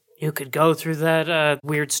sinkhole. You could go through that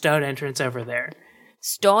weird stone entrance over there.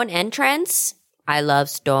 Stone entrance? I love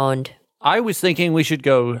stoned. I was thinking we should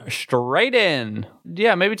go straight in.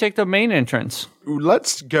 Yeah, maybe take the main entrance.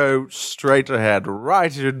 Let's go straight ahead,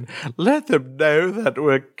 right in. Let them know that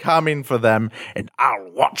we're coming for them, and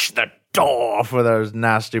I'll watch the door for those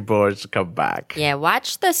nasty boys to come back. Yeah,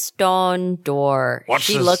 watch the stone door. Watch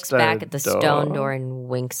She the looks back stone at the door. stone door and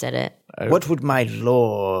winks at it. What would my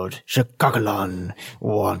lord Shakakalon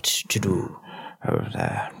want to do? Oh,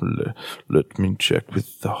 let me check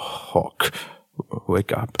with the hawk.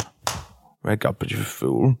 Wake up. Wake up, you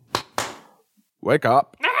fool. Wake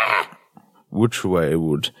up. Which way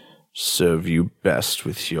would serve you best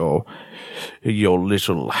with your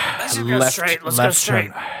little Let's go left, straight. Let's left go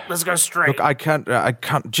straight. hand? Let's go straight. Look, I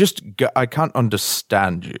can't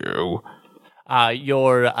understand you.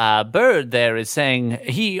 Your bird there is saying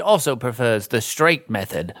he also prefers the straight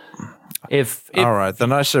method. If All right,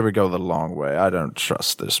 then I say we go the long way. I don't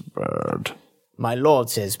trust this bird. My lord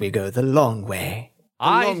says we go the long way. The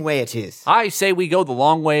long way it is. I say we go the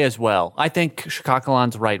long way as well. I think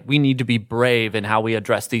Shakakalon's right. We need to be brave in how we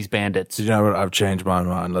address these bandits. You know what? I've changed my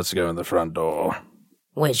mind. Let's go in the front door.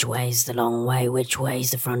 Which way's the long way? Which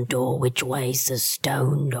way's the front door? Which way's the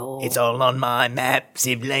stone door? It's all on my map,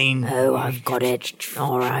 sibling. Oh, I've got it.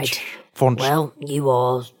 All right. Fonts. Well, you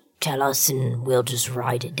all tell us and we'll just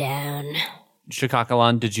write it down.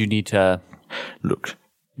 Shakakalon, did you need to... Look,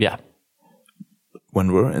 Yeah.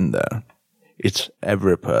 when we're in there, it's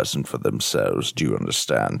every person for themselves. Do you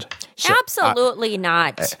understand? So Absolutely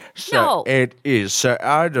not. So No. it is. So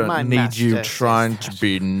I don't My need you master trying to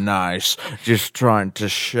be nice, just trying to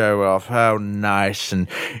show off how nice and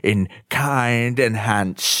kind and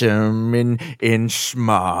handsome and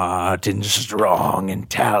smart and strong and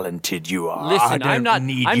talented you are. Listen, I don't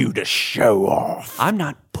need you to show off. I'm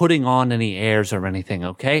not putting on any airs or anything,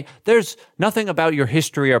 okay? There's nothing about your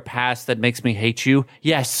history or past that makes me hate you.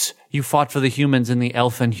 Yes, you fought for the humans in the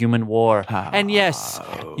elf and human war. And yes,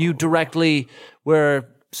 you directly were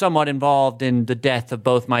somewhat involved in the death of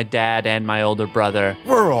both my dad and my older brother.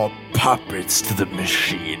 We're all puppets to the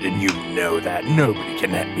machine, and you know that. Nobody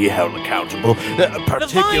can be held accountable,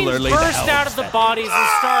 particularly the vines burst out of the bodies and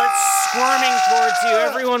start squirming towards you.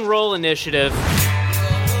 Everyone roll initiative.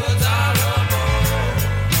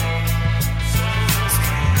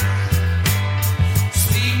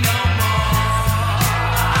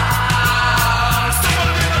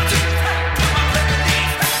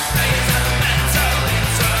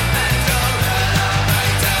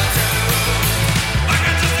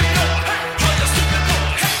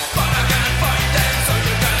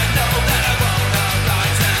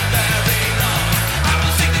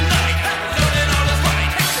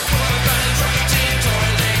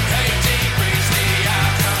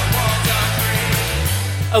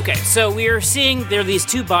 Okay, so we are seeing there are these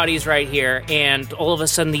two bodies right here, and all of a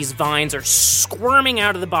sudden these vines are squirming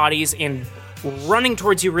out of the bodies and running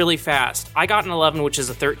towards you really fast. I got an 11, which is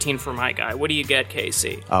a 13 for my guy. What do you get,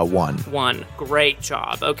 Casey? 1. 1. Great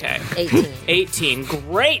job. Okay. 18. 18.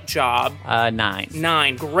 Great job. 9.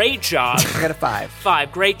 9. Great job. I got a 5.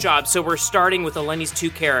 5. Great job. So we're starting with Eleni's two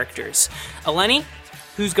characters. Eleni,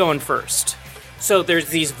 who's going first? So there's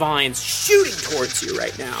these vines shooting towards you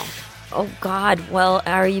right now. Oh, God. Well,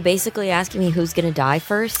 are you basically asking me who's going to die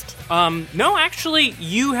first? No, actually,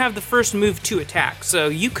 you have the first move to attack, so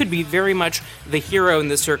you could be very much the hero in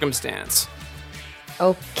this circumstance.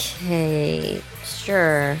 Okay.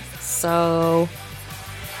 Sure. So...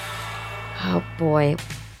 Oh, boy.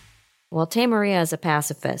 Well, Tamaria is a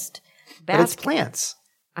pacifist. But it's plants.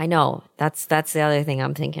 I know. That's the other thing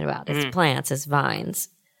I'm thinking about. It's plants, it's vines.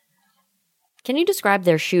 Can you describe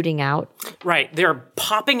their shooting out? Right, they're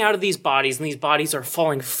popping out of these bodies, and these bodies are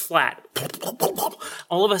falling flat.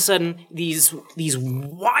 All of a sudden, these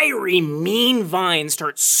wiry, mean vines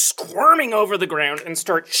start squirming over the ground and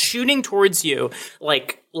start shooting towards you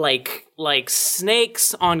like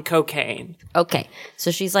snakes on cocaine. Okay,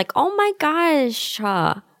 so she's like, oh my gosh,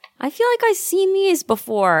 I feel like I've seen these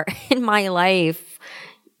before in my life.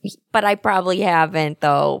 But I probably haven't,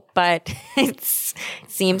 though. But it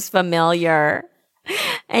seems familiar.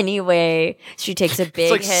 Anyway, she takes a big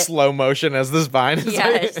It's like hit. slow motion as this vine is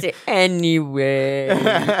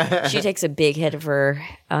Anyway, she takes a big hit of her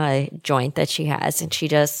joint that she has, and she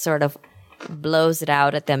just sort of blows it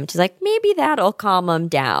out at them. She's like, maybe that'll calm them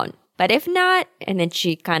down. But if not, and then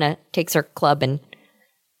she kind of takes her club and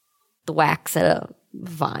whacks at a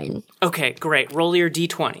vine. Okay, great. Roll your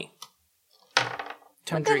d20.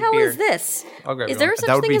 What the hell is this? Okay, Is there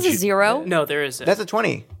such thing as a 0? No, there isn't. That's a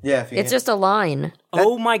 20. Yeah. If you It's just a line.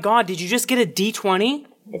 Oh my god, did you just get a d20?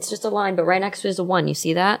 It's just a line, but right next to it is a 1. You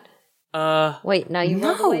see that? Wait, now you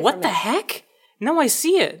rolled No, away what from the it. heck? No, I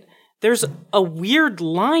see it. There's a weird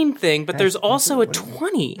line thing, but there's also a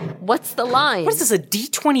 20. What's the line? What is this, a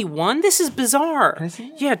d21? This is bizarre. Can I see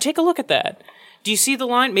it? Yeah, take a look at that. Do you see the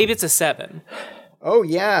line? Maybe it's a 7. Oh,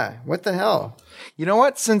 yeah. What the hell? You know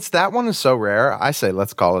what? Since that one is so rare, I say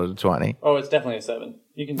let's call it a 20. Oh, it's definitely a 7.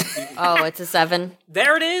 You can Oh, it's a 7.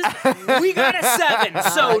 There it is. We got a 7.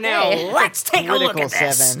 So now let's take a look Critical at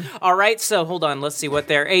this. 7. All right, so hold on. Let's see what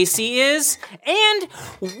their AC is. And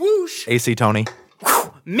whoosh, AC Tony.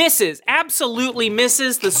 misses. Absolutely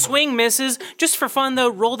misses. The swing misses. Just for fun,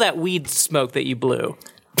 though, roll that weed smoke that you blew.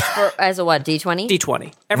 As a what, D20?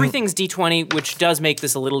 D20. Everything's D20, which does make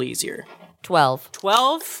this a little easier. 12.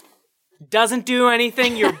 12 Doesn't do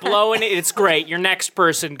anything. You're blowing it. It's great. Your next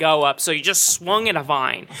person go up. So you just swung at a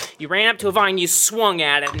vine. You ran up to a vine. You swung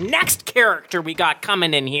at it. Next character we got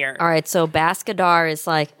coming in here. All right, so Baskadar is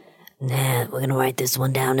like, Nah, we're gonna write this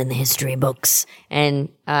one down in the history books. and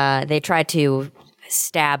they try to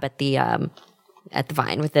stab at the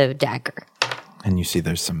vine with the dagger. And you see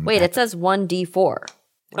there's some. Wait, it says 1d4.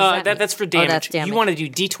 That's for damage. that's damage. You want to do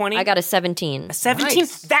D20? I got a 17. 17?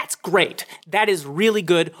 Nice. That's great. That is really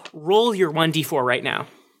good. Roll your 1d4 right now.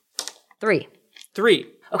 3. 3.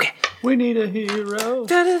 Okay. We need a hero.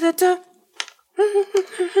 Da-da-da-da.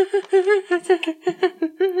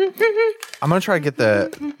 I'm gonna try to get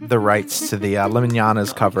the rights to the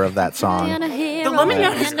Lemoniana's cover of that song. The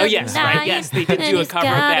Lemonianas. Oh, yes, right. Yes, they did do a cover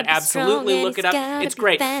of that. Absolutely. Look it up. It's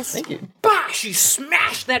great. Thank you. Bosh! You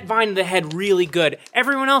smashed that vine in the head really good.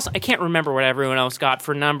 Everyone else, I can't remember what everyone else got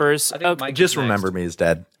for numbers. Okay, Just remember me is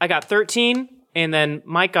dead. I got 13, and then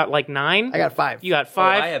Mike got like 9. I got 5. You got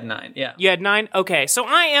 5. I have 9. Yeah. You had 9? Okay, so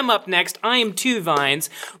I am up next. I am 2 vines.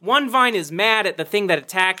 One vine is mad at the thing that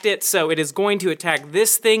attacked it, so it is going to attack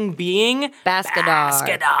this thing being... Baskadar.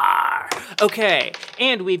 Baskadar. Okay,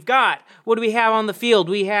 and we've got... What do we have on the field?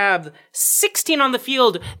 We have 16 on the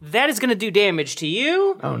field. That is going to do damage to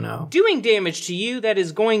you. Oh, no. Doing damage to you, that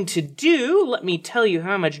is going to do... Let me tell you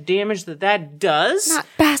how much damage that does. Not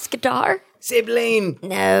Baskadar. Sibling.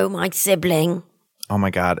 No, my sibling. Oh my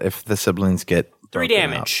god! If the siblings get 3 broken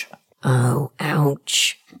damage. Oh,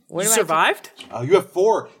 ouch. You survived? Oh, you have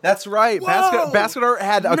 4. That's right. Basketball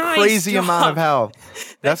had a Nice crazy job. amount of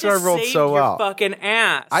health. That's what I Just rolled saved so your well. fucking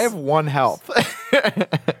ass. I have 1 health.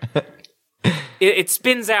 It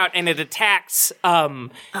spins out and it attacks.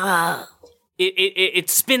 It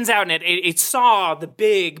spins out and it saw the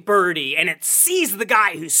big birdie and it sees the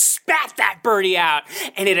guy who spat that birdie out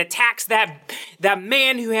and it attacks that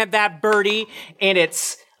man who had that birdie, and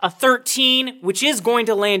it's a 13, which is going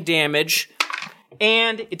to land damage,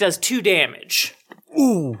 and it does 2 damage.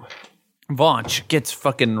 Vaunch gets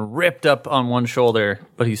fucking ripped up on one shoulder,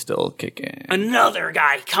 but he's still kicking. Another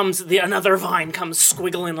guy another vine comes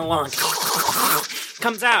squiggling along,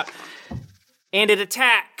 comes out, and it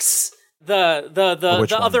attacks the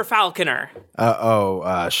Which one? other falconer.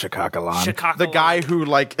 Shikakalon. Shikakalon. The guy who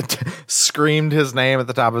screamed his name at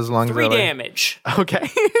the top of his lungs. 3 earlier. damage. Okay.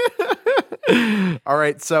 All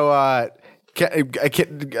right. So I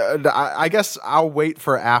guess I'll wait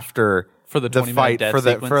for after. For the 20-minute fight death for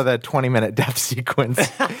the sequence? for the 20-minute death sequence.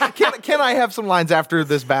 Can I have some lines after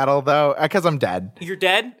this battle though? Because I'm dead. You're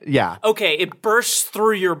dead? Yeah. Okay, it bursts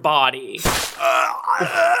through your body.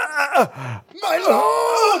 My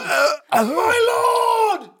lord!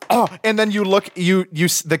 My lord! Oh, and then you look.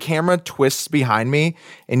 The camera twists behind me,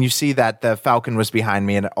 and you see that the falcon was behind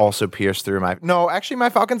me, and it also pierced through my. No, actually, my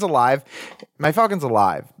falcon's alive. My falcon's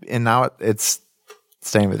alive, and now it's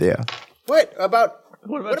staying with you. What about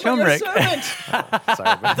Chumrick?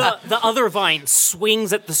 Sorry. The other vine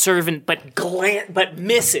swings at the servant, but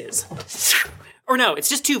misses. Or no, it's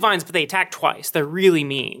just 2 vines, but they attack twice. They're really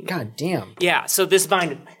mean. God damn. Yeah, so this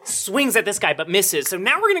vine swings at this guy, but misses. So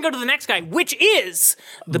now we're going to go to the next guy, which is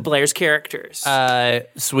the Blair's characters.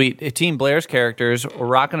 Sweet. Team Blair's characters,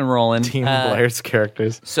 rocking and rolling. Team Blair's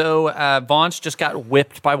characters. So Vaunch just got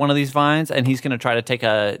whipped by one of these vines, and he's going to try to take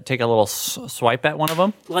a little swipe at one of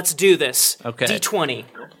them. Let's do this. Okay. D20.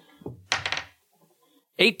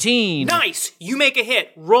 18. Nice! You make a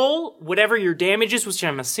hit. Roll whatever your damage is, which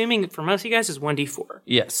I'm assuming for most of you guys is 1d4.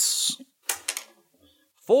 Yes.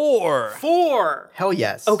 4. 4! Hell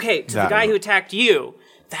yes. Okay, to the guy who attacked you.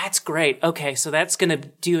 That's great. Okay, so that's gonna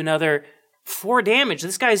do another 4 damage.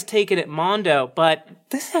 This guy's taking it mondo, but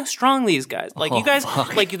this is how strong these guys. Like you guys,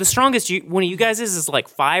 like the strongest one of you guys is like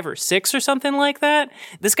 5 or 6 or something like that.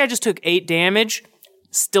 This guy just took 8 damage,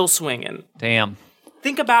 still swinging. Damn.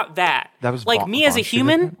 Think about that. That was like me as a Vaughn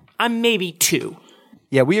human. I'm maybe 2.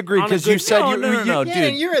 Yeah, we agreed On a because good- you said No, Yeah,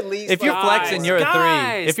 dude. you're at least. If you're Guys, flexing, you're a 3.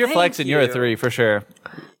 guys, If you're thank flexing, you're a you. 3 for sure.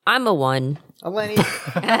 I'm a 1.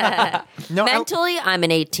 Eleni. No, Mentally, I'm an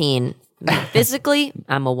 18. Physically,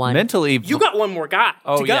 I'm a 1. Mentally, You got one more guy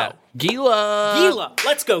to go. yeah. Gila. Gila.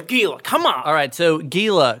 Let's go, Gila. Come on. All right, so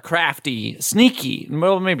Gila, crafty, sneaky.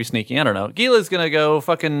 Well, maybe sneaky. I don't know. Gila's gonna go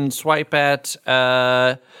fucking swipe at.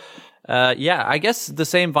 I guess the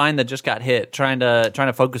same vine that just got hit, trying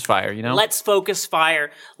to focus fire. You know. Let's focus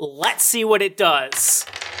fire. Let's see what it does.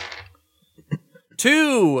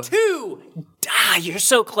 2. 2. You're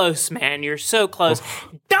so close, man. You're so close.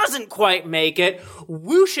 Doesn't quite make it.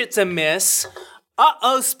 Whoosh, it's a miss.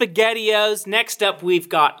 Uh-oh, SpaghettiOs. Next up, we've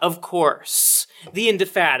got, of course, the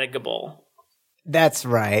Indefatigable. That's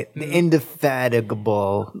right. The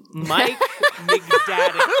indefatigable. Mike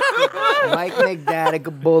McDaddick. Mike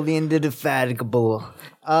McDadigable, the indefatigable.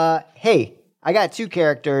 Hey, I got two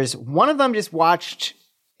characters. One of them just watched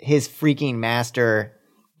his freaking master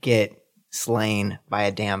get slain by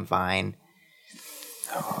a damn vine.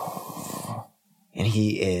 And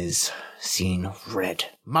he is seeing red.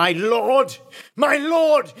 My lord,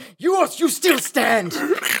 you still stand.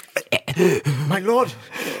 My lord,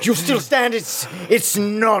 you still stand. It's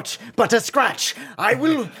not but a scratch. I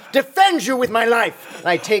will defend you with my life.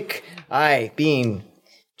 I being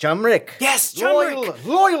Chumrick. Yes, Chumrick.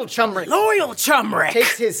 Loyal Chumrick. Loyal Chumrick.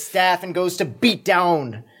 Takes his staff and goes to beat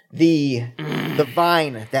down the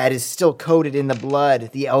vine that is still coated in the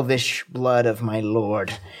blood, the elvish blood of my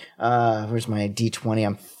lord. Where's my D20?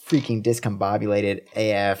 I'm freaking discombobulated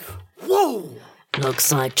AF. Whoa!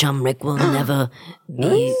 Looks like Chumrick will never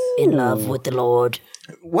be in love with the Lord.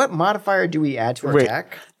 What modifier do we add to our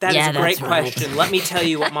attack? That is a great that's right. question. Let me tell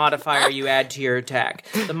you what modifier you add to your attack.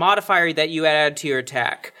 The modifier that you add to your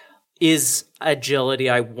attack is agility,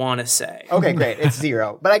 I want to say. Okay, great. It's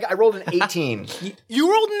 0. But I rolled an 18.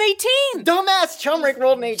 You rolled an 18! Dumbass Chumrick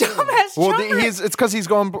rolled an 18. Dumbass Well, Chumrick. it's because he's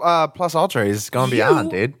going plus ultra. He's going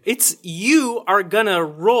beyond, dude. You are gonna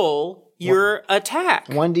roll your attack.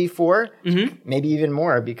 1d4? Mm-hmm. Maybe even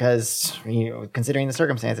more because, considering the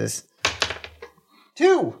circumstances.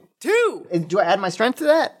 2! 2! Do I add my strength to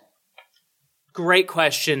that? Great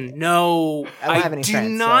question. No, I don't have any do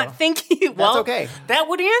strength, not so think you. Well, okay. That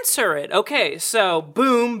would answer it. Okay, so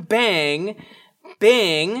boom, bang,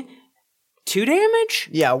 bang, 2 damage.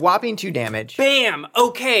 Yeah, whopping 2 damage. Bam.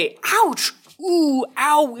 Okay. Ouch. Ooh,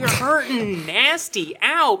 ow, we're hurting. Nasty.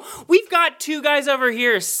 Ow. We've got 2 guys over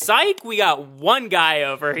here. Psych. We got 1 guy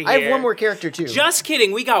over here. I have one more character too. Just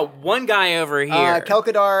kidding. We got 1 guy over here.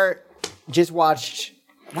 Kelkadar just watched.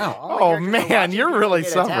 Wow. all my Oh, characters are man, watching you're people really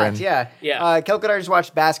get suffering. attacked, Yeah. Yeah. Kelkadar just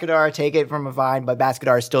watched Baskedar take it from a vine, but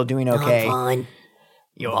Baskedar is still doing okay. I'm fine.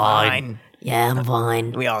 You're fine. Yeah, I'm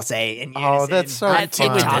fine. We all say in unison. Oh, that's so I take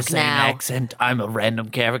fun. talk The same now. accent. I'm a random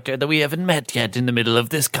character that we haven't met yet in the middle of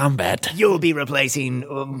this combat. You'll be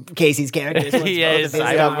replacing Casey's characters. once Yes, both of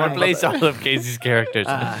his I are will replace all of Casey's characters.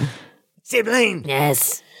 Sibling,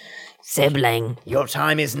 Yes. Sibling. your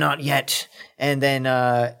time is not yet. And then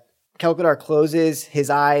Kelkadar closes his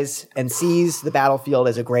eyes and sees the battlefield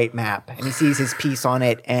as a great map. And he sees his piece on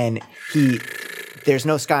it, and there's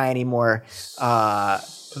no sky anymore.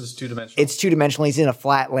 It's 2-dimensional. It's 2-dimensional. He's in a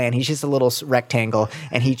flat land. He's just a little rectangle,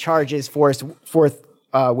 and he charges forth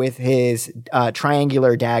with his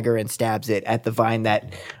triangular dagger and stabs it at the vine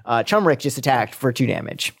that Chumrick just attacked for 2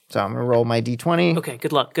 damage. So I'm gonna roll my d20. Okay,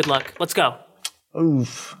 good luck. Good luck. Let's go.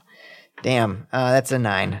 Oof, damn, that's a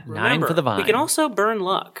 9. 9 for the vine. We can also burn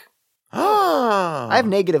luck. I have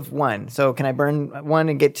 -1, so can I burn 1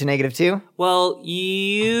 and get to -2? Well,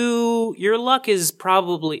 your luck is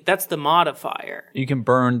probably that's the modifier. You can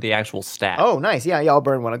burn the actual stat. Oh, nice. Yeah, I'll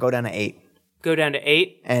burn 1. I'll go down to 8. Go down to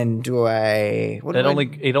 8. And do I? What It do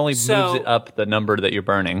I- only So- moves it up the number that you're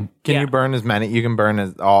burning. Can Yeah. you burn as many? You can burn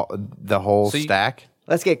the whole stack.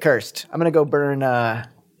 Let's get cursed. I'm gonna go burn. I'm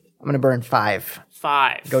gonna burn 5.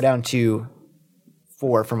 5. Go down to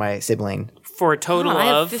 4 for my sibling. For a total I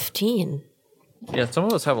have of 15. Yeah, some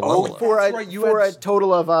of us have a level. For a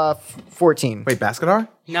total of 14. Wait, Baskedar?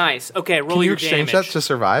 nice. Okay, roll Can you your exchange damage. that to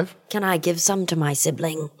survive? Can I give some to my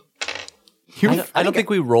sibling? I don't think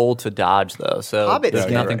we roll to dodge though, so Hobbits there's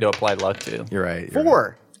do. nothing to apply luck to. You're right.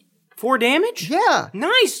 4. 4 damage? Yeah.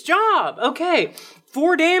 Nice job. Okay,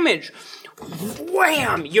 4 damage.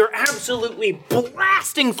 Wham! You're absolutely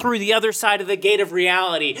blasting through the other side of the gate of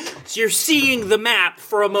reality. So you're seeing the map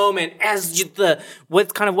for a moment as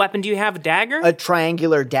what kind of weapon do you have? A dagger? A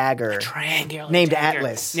triangular dagger. Triangular Named dagger.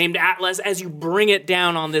 Atlas. Named Atlas as you bring it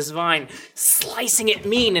down on this vine, slicing it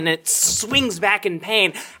mean, and it swings back in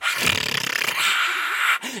pain.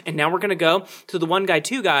 And now we're going to go to the 1 guy,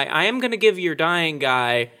 2 guy. I am going to give your dying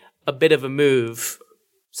guy a bit of a move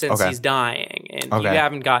since Okay. he's dying. And you Okay.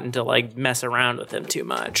 haven't gotten to like mess around with him too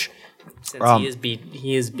much since he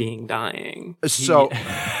is being dying. So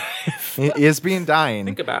he is being dying.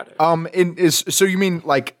 Think about it. So you mean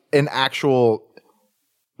like an actual,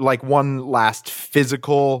 like one last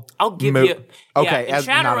physical? I'll give mo- you. Okay, Yeah, in as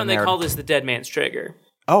not a Shadowrun they narrative. call this the dead man's trigger.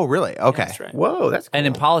 Oh, really? Okay. That's right. Whoa, that's cool. And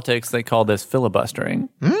in politics, they call this filibustering.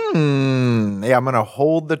 Yeah, I'm gonna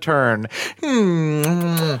hold the turn.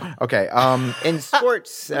 Okay. In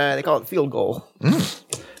sports, they call it field goal.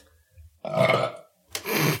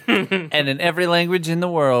 And in every language in the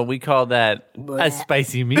world, we call that a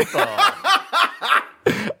spicy meatball.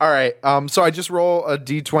 All right. So I just roll a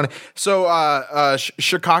d20. So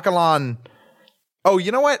Shakakalon Oh,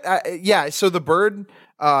 you know what? Yeah, so the bird,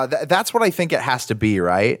 that's what I think it has to be,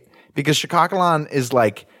 right? Because Shakakalon is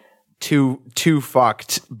like too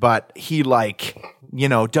fucked, but he like,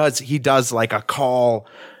 does like a call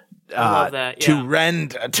I love that, to yeah.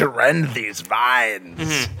 rend these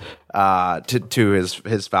vines to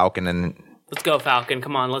his falcon, and Let's go, Falcon.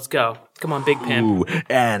 Come on, let's go. Come on, Big Pimp.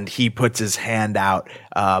 and he puts his hand out,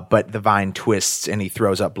 but the vine twists and he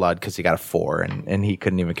throws up blood because he got a 4 and he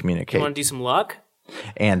couldn't even communicate. You want to do some luck?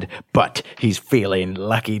 But he's feeling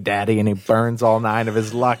lucky, Daddy, and he burns all 9 of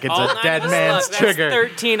his luck. It's All a 9 dead of his man's luck. trigger.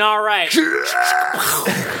 That's 13, all right.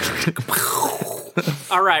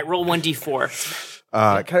 All right, roll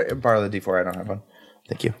 1d4. Can I borrow the D4? I don't have one.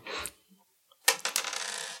 Thank you.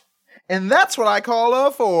 And that's what I call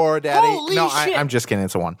a 4, Daddy. Holy shit. I'm just kidding.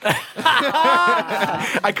 It's a 1.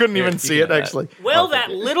 I couldn't even see it, actually. Well,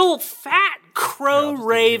 that little fat crow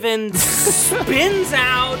raven spins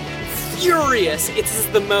out furious. It's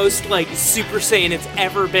the most like Super Saiyan it's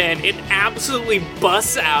ever been. It absolutely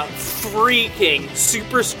busts out, freaking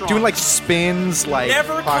super strong. Doing like spins, like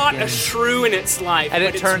never caught a fucking- shrew in its life, And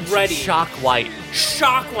but it turns it's ready. shock white.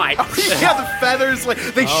 Shock white. Yeah, the feathers, like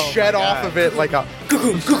they shed off of it like a.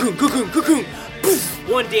 Cocoon, cocoon, cocoon, cocoon. Poof,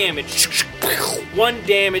 1 damage. 1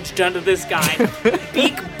 damage done to this guy.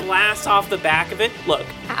 Beak blasts off the back of it. Look,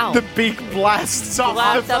 Ow. The beak blasts off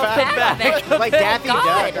Blast the the back. back of it. Like Daffy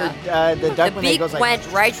God. Duck, or the duck The when it beak goes like.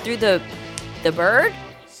 went right through the bird.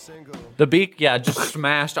 The beak, just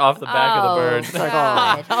smashed off the back of the bird.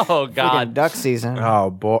 God. Oh, Freaking God. duck season. Oh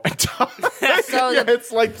boy! So Yeah,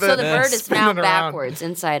 it's like so the bird is now spinning around. backwards,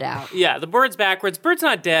 inside out. yeah, the bird's backwards. Bird's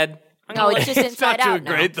not dead. I'm No, gonna it's let- just inside out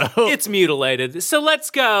now. though. it's mutilated. So let's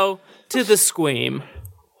go to the Squeam.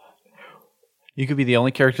 You could be the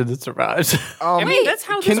only character that survives. I mean, that's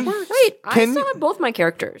how this works. Wait, I Can- still have both my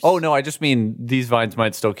characters. Oh, no, I just mean these vines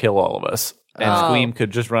might still kill all of us. And Squeam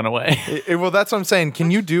could just run away. Well, that's what I'm saying.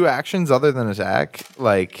 Can you do actions other than attack?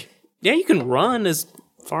 Like, Yeah, you can run as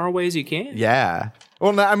far away as you can. yeah.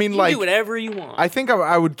 Well, no, I mean, You can like, do whatever you want. I think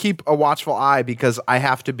I would keep a watchful eye because I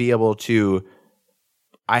have to be able to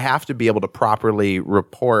properly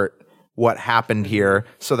report what happened here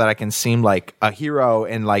so that I can seem like a hero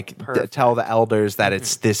and like tell the elders that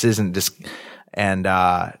this isn't this, and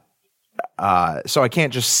so I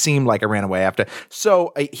can't just seem like I ran away after.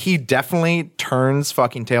 So he definitely turns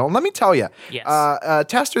fucking tail. And let me tell you, Yes.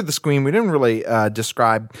 Tester the Squeam, we didn't really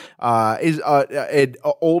describe, is an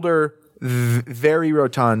older, very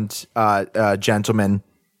rotund gentleman.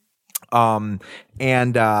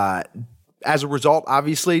 And as a result,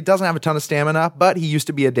 obviously, doesn't have a ton of stamina, but he used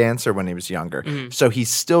to be a dancer when he was younger. So he's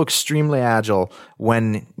still extremely agile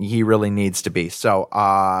when he really needs to be. So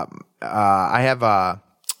I have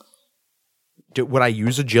would I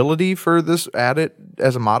use agility for this? Add it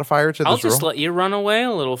as a modifier to this I'll just roll? let you run away a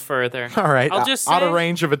little further. All right. I'll just say out of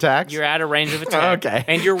range of attacks. You're out of range of attack. Okay.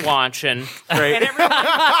 And you're watching. Great. And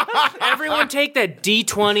everyone take that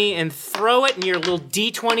D20 and throw it in your little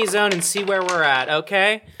D20 zone and see where we're at,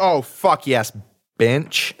 okay? Oh, fuck yes.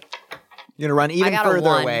 Bench. You're gonna run even got a further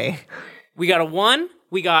 1. away. We got a 1.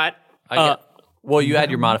 We got Well, you add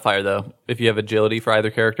your modifier, though, if you have agility for either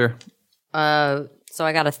character. So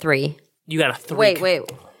I got a 3. you got a 3. Wait.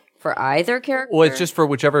 For either character? Well, it's just for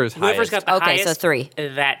whichever is Whoever's highest. got the Okay, so highest, 3.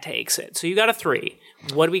 that takes it. So you got a 3.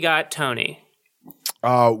 What do we got, Tony?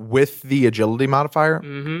 With the agility modifier,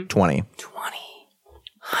 20. 20.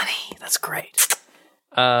 Honey, that's great.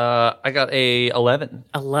 I got a 11.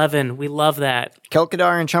 11. We love that.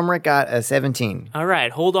 Kelkadar and Chumrick got a 17. All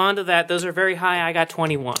right, hold on to that. Those are very high. I got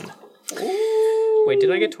 21. Wait,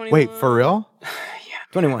 did I get 21? Wait, for real?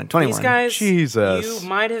 21. These guys, Jesus. you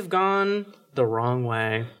might have gone the wrong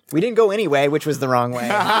way. We didn't go anyway, which was the wrong way.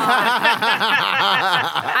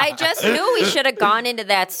 I just knew we should have gone into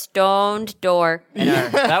that stoned door.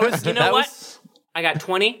 That was, You know what? I got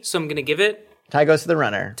 20, so I'm going to give it. Ty goes to the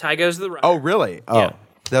runner. Ty goes to the right. Oh, really? Oh, Yeah.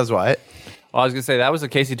 that was what? Well, I was going to say, that was a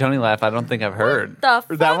Casey Tony laugh I don't think I've heard. The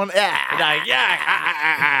fuck? That one?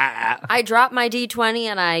 I dropped my D20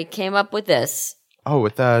 and I came up with this. Oh,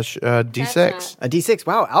 with D6. A D6.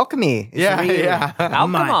 Wow, alchemy. It's Yeah, real. yeah.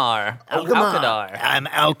 Alkamar. Alkadar. I'm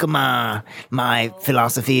Alchema. My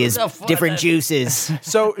philosophy is different juices.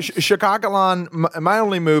 So, Shakakalon, my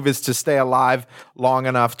only move is to stay alive long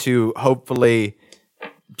enough to hopefully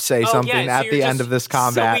say something so at you're the just- end of this So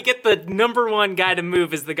combat. we get the number one guy to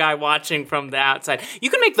move is the guy watching from the outside.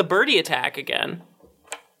 You can make the birdie attack again.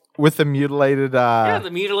 with the mutilated. Yeah,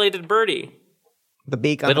 the mutilated birdie. The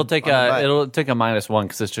beak on It'll the, take on the a butt. it'll take a -1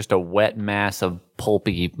 because it's just a wet mass of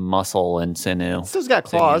pulpy muscle and sinew. Still's got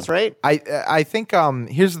claws, right? I think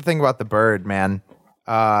here's the thing about the bird, man.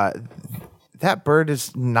 that bird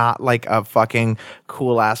is not like a fucking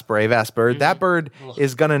cool ass brave ass bird. That bird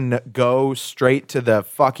is gonna go straight to the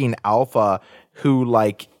fucking alpha, who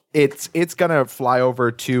like it's gonna fly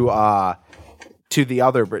over to the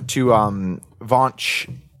other bird, to Vaunch's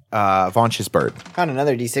bird. Found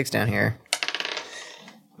another D6 down here,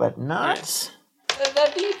 but not.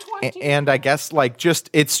 And I guess like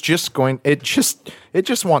it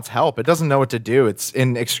just wants help. It doesn't know what to do. It's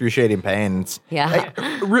in excruciating pain. Yeah.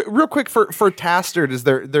 Real quick for Tastard, is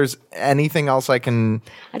there's anything else I can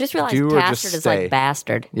I just realized do or just Tastard is stay? like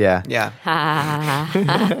bastard. Yeah. Yeah.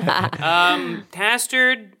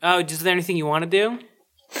 Tastard, is there anything you want to do?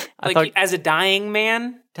 Like, as a dying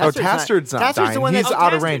man? Tastard's not Tastard's the dying. one He's that's-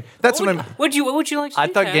 out of Tastard. range. That's what I'm. What would you like to I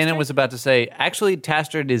do, thought Tastard? Ganon was about to say, actually,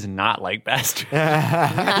 Tastard is not like Bastard.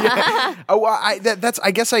 Oh, well,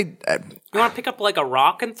 I guess I. You want to pick up like a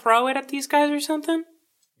rock and throw it at these guys or something?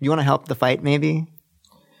 You want to help the fight, maybe?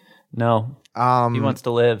 No. He wants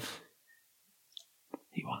to live.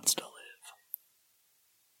 He wants to live.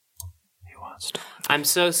 He wants to live. I'm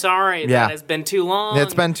so sorry. Yeah. That has been too long.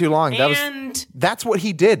 It's been too long. That's what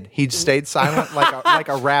he did. He stayed silent like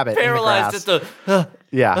a rabbit Paralyzed in at the grass.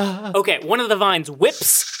 Yeah. Okay, one of the vines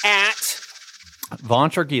whips at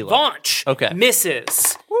Vaunch or Gila? Vaunch. Okay.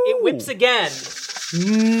 Misses. It whips again.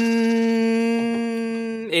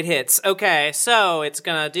 It hits. Okay, so it's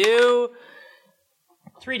gonna do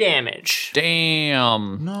 3 damage.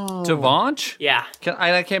 Damn. No. To Vaunch? Yeah,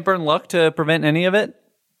 I can't burn luck to prevent any of it?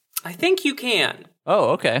 I think you can. Oh,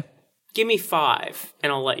 okay. Give me 5,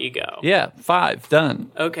 and I'll let you go. Yeah, 5.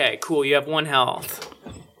 Done. Okay, cool. You have 1 health.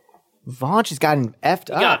 Vaunch has gotten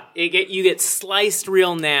effed up. You get sliced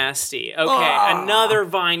real nasty. Okay, another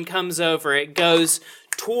vine comes over. It goes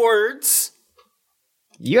towards...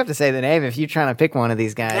 You have to say the name if you're trying to pick one of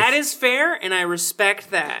these guys. That is fair, and I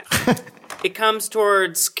respect that. It comes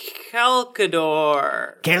towards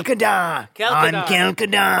Kelkador. Kelkadar. Kelkadar. On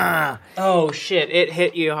Kelkadar. Oh, shit. It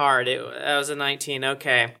hit you hard. That was a 19.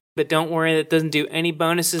 Okay. But don't worry, that doesn't do any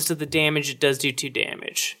bonuses to the damage. It does do 2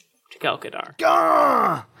 damage to Kelkadar.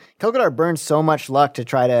 Gah! Kelkadar burned so much luck to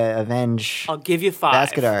try to avenge I'll give you 5.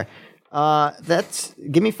 Baskadar.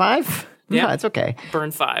 Give me 5? Yeah. No, it's okay.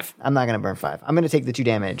 Burn 5. I'm not going to burn 5. I'm going to take the 2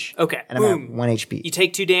 damage. Okay. And I'm Boom. at 1 HP. You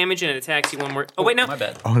take 2 damage and it attacks you one more. Oh, wait, no. My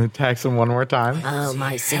bad. I want to attack him one more time. Oh,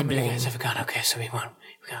 my sibling. Guys have got okay, so we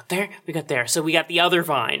got there, we got there. So we got the other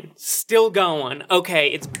vine still going. Okay,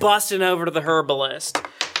 it's busting over to the herbalist.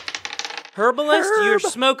 Herbalist, you're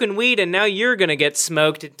smoking weed and now you're gonna get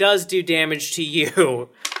smoked. It does do damage to you.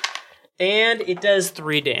 And it does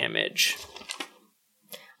 3 damage.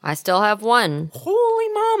 I still have 1. Holy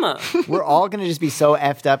mama. We're all going to just be so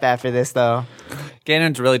effed up after this, though.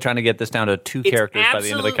 Ganon's really trying to get this down to 2 characters by the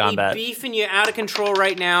end of the combat. It's absolutely beefing you out of control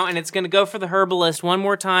right now, and it's gonna go for the herbalist one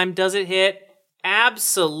more time. Does it hit?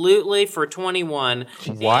 Absolutely for 21.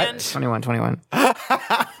 What? And 21.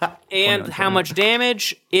 And how much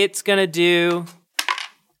damage? It's gonna do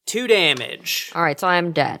 2 damage. All right, so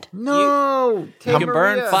I'm dead. No! You can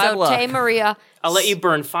burn 5 So luck. Tay Maria. I'll let you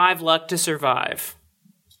burn 5 luck to survive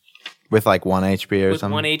With like 1 HP or with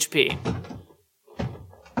something. 1 HP.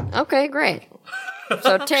 Okay, great.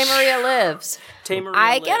 So Tay Maria lives. Tamer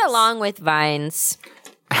I get along with vines.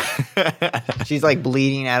 She's like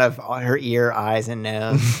bleeding out of her ear, eyes, and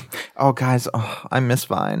nose. Oh, guys, I miss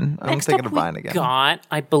Vine. I'm Next thinking up of Vine again. got,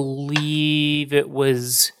 I believe it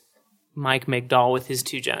was Mike McDowell with his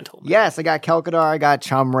 2 gentlemen. Yes, I got Kelkadar, I got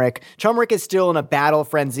Chumrick. Chumrick is still in a battle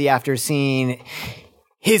frenzy after seeing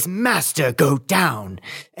his master go down,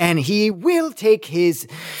 and he will take his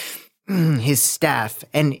staff,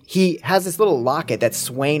 and he has this little locket that's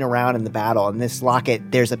swaying around in the battle. And this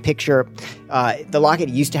locket, there's a picture. The locket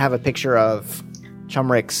used to have a picture of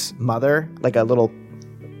Chumrick's mother, like a little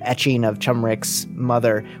etching of Chumrick's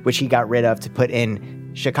mother, which he got rid of to put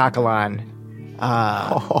in Shikakalan.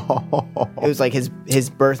 It was like his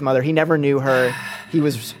birth mother. He never knew her. He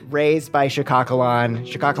was raised by Shikakalan.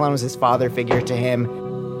 Shikakalan was his father figure to him.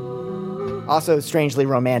 Also, strangely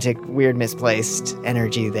romantic, weird, misplaced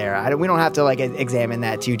energy there. We don't have to like examine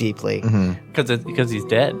that too deeply Because he's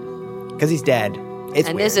dead. because he's dead. It's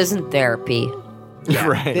And weird. this isn't therapy.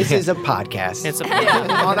 Right. This is a podcast. It's a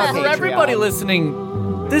on our For everybody Patreon.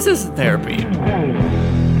 listening, this isn't therapy.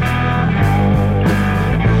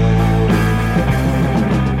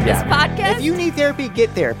 This podcast. If you need therapy, get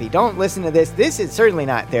therapy. Don't listen to this. This is certainly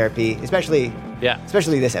not therapy, especially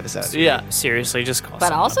this episode. Yeah. Seriously, just call but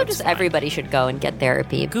someone also, up, it's just fine. everybody should go and get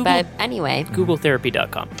therapy. Google- But anyway,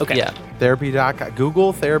 GoogleTherapy.com. Okay. Yeah. Therapy.com.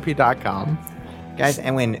 Guys,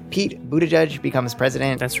 and when Pete Buttigieg becomes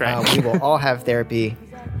president, That's right. we will all have therapy.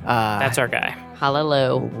 That's our guy.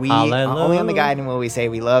 Hallelujah. We Hallelujah. only on the guide will we say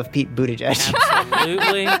we love Pete Buttigieg.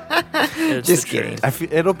 Absolutely. It's Just the kidding.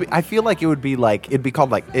 truth. I feel like it'd be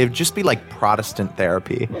called it'd just be like Protestant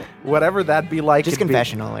therapy, whatever that'd be like. Just it'd be-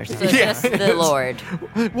 confessional or So something. just the Lord.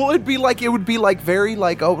 Well, it would be like very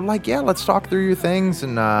like, oh, like, yeah, let's talk through your things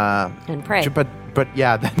and And pray. But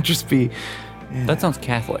yeah, that'd just be That sounds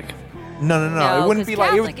Catholic. no, it wouldn't 'cause be like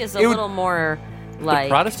Catholic it is would, a little more like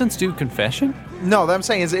Protestants do confession? no, what I'm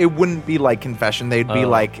saying is it wouldn't be like confession. They'd be Oh,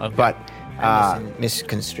 like, okay. but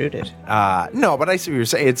Misconstrued it. no, but I see what you're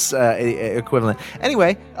saying. It's equivalent.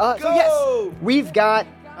 Anyway, So yes, we've got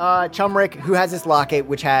Chumrick, who has this locket,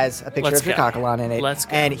 which has a picture Let's of go. Kakakalon in it. Let's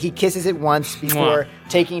go. And he kisses it once before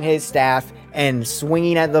taking his staff and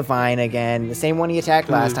swinging at the vine again. The same one he attacked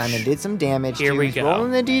last time and did some damage Here to. we He's go.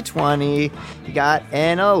 rolling the d20. He got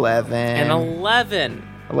an 11. An 11.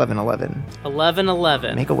 11.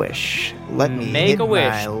 11. Make a wish. Let me Make hit a wish.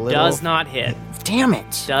 my little- Does not hit. Damn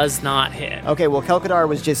it. Does not hit. Okay, well, Kelkadar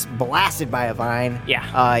was just blasted by a vine.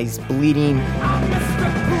 Yeah. He's bleeding.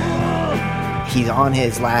 He's on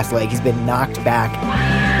his last leg. He's been knocked back.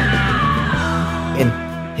 And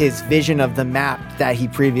his vision of the map that he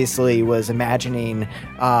previously was imagining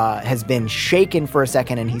has been shaken for a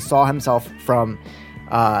second, and he saw himself from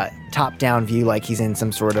top-down view, like he's in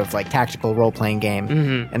some sort of like tactical role-playing game.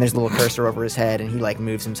 Mm-hmm. And there's a little cursor over his head, and he like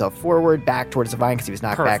moves himself forward, back towards the vine because he was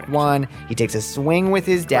knocked Perfect. back one. He takes a swing with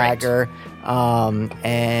his dagger,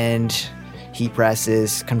 and he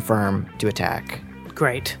presses confirm to attack.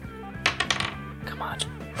 Great. Come on.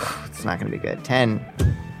 It's not going to be good. 10.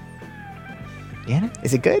 Gannon?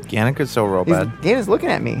 Is it good? Gannon could still roll bad. Gannon's looking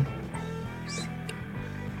at me.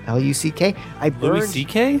 Luck. I burned. Louis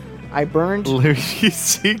C.K.? I burned. Louis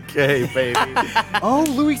C.K. baby. Oh,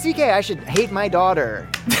 Louis C.K. I should hate my daughter.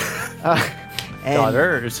 And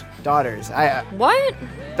Daughters. Daughters. what?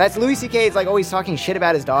 That's Louis C.K. is like always talking shit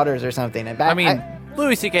about his daughters or something. And I mean,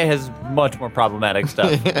 Louis C.K. has much more problematic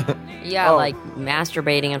stuff. Yeah, Oh. like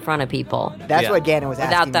masturbating in front of people that's yeah. what Gannon was asking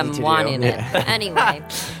without me them to wanting do. it. Anyway,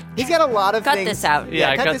 He's got a lot of cut things. this out.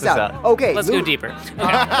 Yeah, cut cut this this out. out. Okay, Let's go deeper.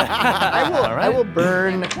 I will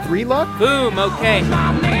burn 3 luck. Boom. Okay.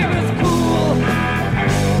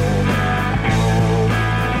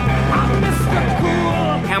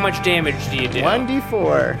 How much damage do you do?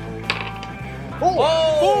 1d4.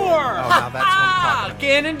 Now that's Ah,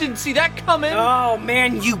 Gannon didn't see that coming. Oh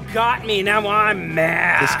man, you got me. Now I'm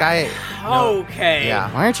mad. this guy. Okay.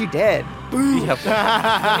 Yeah. Why aren't you dead? Let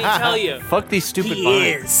me tell you. Fuck these stupid He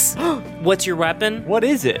vines. is. What's your weapon? What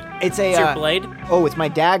is it? It's a It's your blade? Oh, it's my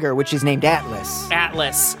dagger, which is named Atlas.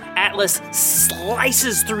 Atlas. Atlas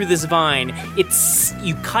slices through this vine.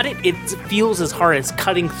 You cut it, it feels as hard as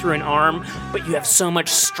cutting through an arm, but you have so much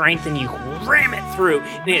strength and you ram it through,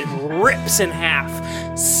 and it rips in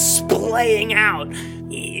half, splaying out.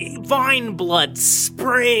 Vine blood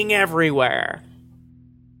spraying everywhere.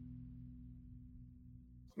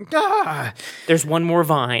 Ah, There's one more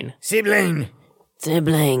vine. sibling,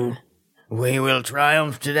 Sibling, we will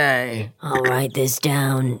triumph today. I'll write this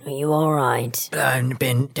down. Are you alright? I've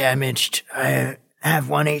been damaged. I have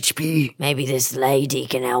 1 HP. Maybe this lady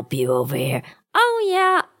can help you over here. Oh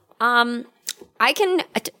yeah. I can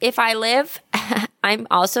if I live. I'm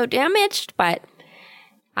also damaged, but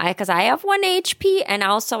because I have 1 HP, and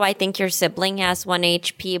also I think your sibling has 1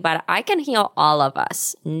 HP, but I can heal all of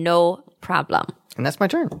us, no problem. And that's my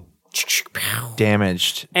turn.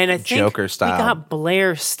 Damaged. And I think Joker style. we got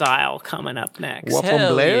Blair style coming up next.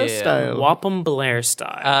 Hell Blair yeah. style. Wapham Blair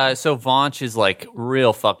style. So Vaunch is like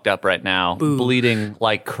real fucked up right now, bleeding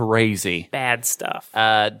like crazy. Bad stuff.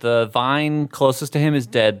 The vine closest to him is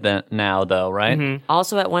dead now, though, right?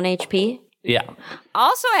 Also at 1 HP? Yeah.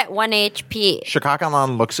 Also at 1 HP.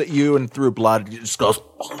 Shikakalan looks at you and through blood he just goes,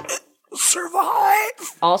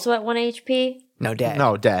 survive. Also at 1 HP? No, dead.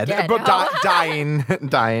 No, dead. Dead. But dying.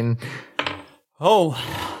 Dying. Oh,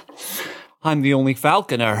 I'm the only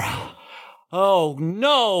falconer. Oh,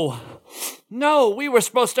 no. No, we were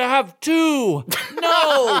supposed to have 2.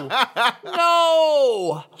 No.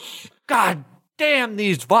 No. God damn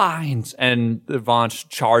these vines. And Vaunch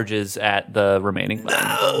charges at the remaining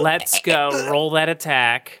vine. Let's go. Roll that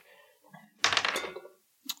attack.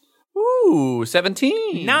 Ooh,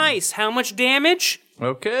 17. Nice. How much damage?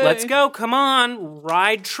 Okay. Let's go. Come on.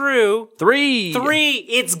 Ride true. 3. 3.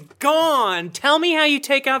 It's gone. Tell me how you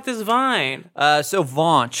take out this vine. So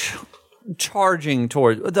Vaunch charging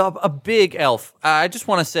toward a big elf. I just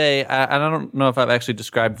want to say, and I don't know if I've actually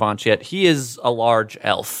described Vaunch yet. He is a large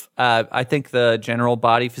elf. I think the general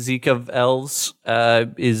body physique of elves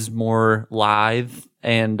is more lithe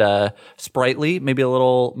and sprightly, maybe a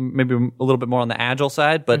little bit more on the agile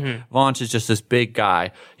side. But Vaunch is just this big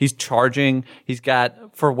guy. He's charging. He's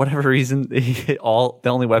got, for whatever reason, the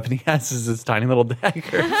only weapon he has is this tiny little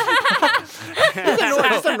dagger.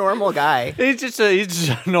 Just a normal guy. He's just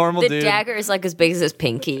a normal dude. The dagger is like as big as his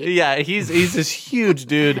pinky. Yeah, he's this huge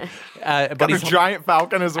dude. But he's a giant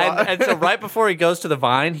falcon as well. And so right before he goes to the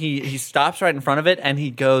vine, he stops right in front of it and he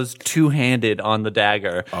goes two-handed on the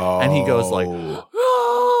dagger. And he goes like,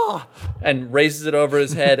 "Ah!" and raises it over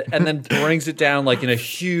his head and then brings it down like in a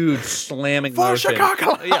huge slamming motion.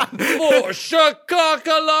 Yeah. For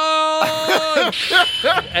Shakakalon!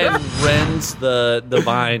 And rends the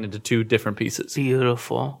vine into two different pieces.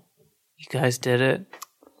 Beautiful. You guys did it.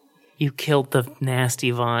 You killed the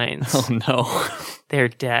nasty vines. Oh no. They're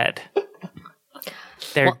dead.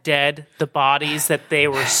 They're dead. The bodies that they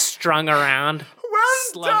were strung around,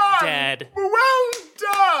 dead. Well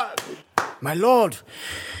done! My lord.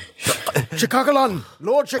 Shakakalon.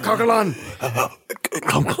 Lord Shakakalon.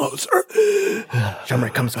 Come closer.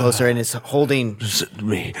 Shumric comes closer and is holding Listen to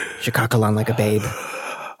me. Shakakalon like a babe.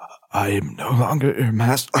 I am no longer your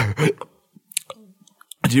master.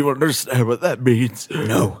 Do you understand what that means?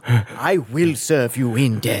 No, I will serve you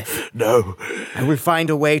in death. No. I will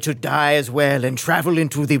find a way to die as well and travel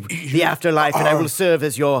into the afterlife, and I will serve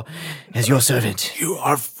as your servant. You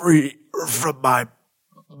are free from my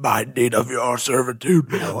need of your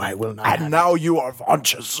servitude. No, I will not. And now you are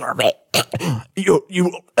Vaunch's servant. You.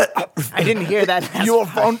 I didn't hear that. You are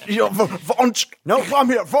Vaunch. No, I'm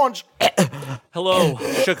here, Vaunch. Hello,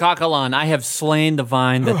 Shakakalon. I have slain the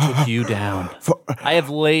vine that took you down. I have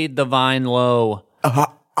laid the vine low.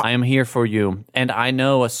 I am here for you, and I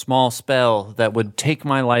know a small spell that would take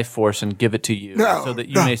my life force and give it to you, so that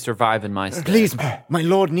you may survive in my stead. Please, my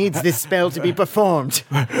lord needs this spell to be performed.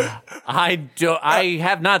 I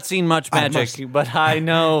have not seen much magic, but I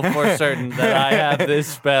know for certain that I have this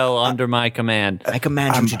spell under my command. I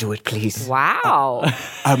command you to do it, please. Wow.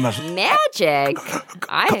 Magic.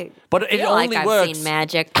 But it feel only like I've works. seen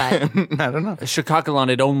magic, but I don't know. Shakakalon,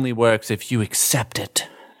 it only works if you accept it.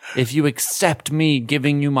 If you accept me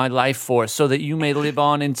giving you my life force so that you may live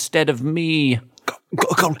on instead of me.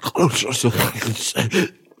 Come closer so I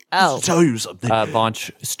can tell you something.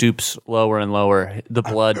 Vaunch stoops lower and lower, the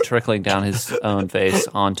blood trickling down his own face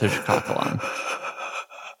onto Shakakalon.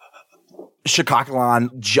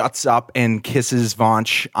 Shakakalon juts up and kisses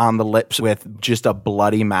Vaunch on the lips with just a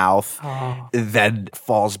bloody mouth, then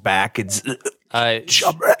falls back. It's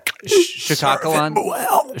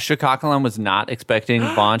Shakakalon was not expecting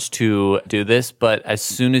Vaunch to do this, but as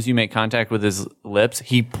soon as you make contact with his lips,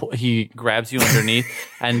 he grabs you underneath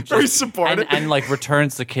and just, supportive. and like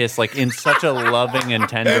returns the kiss like in such a loving and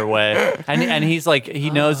tender way. And he's like, he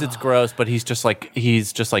knows it's gross, but he's just like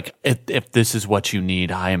if this is what you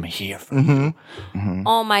need, I am here for you.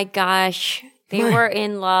 oh my gosh, they were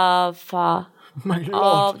in love. My lord.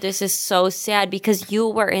 Oh, this is so sad because you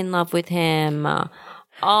were in love with him.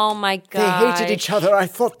 Oh my They god. hated each other. I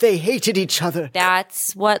thought they hated each other.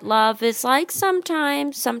 That's what love is like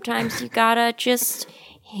sometimes. Sometimes you gotta just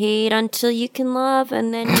hate until you can love,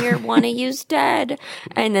 and then one of you's dead.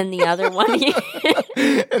 And then the other one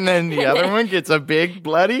and then the other one gets a big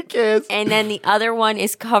bloody kiss. and then the other one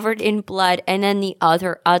is covered in blood, and then the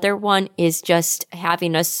other one is just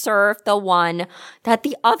having to serve the one that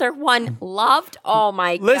the other one loved. Oh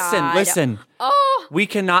my god. Listen. Oh, We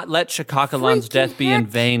cannot let Shakakalon's death be in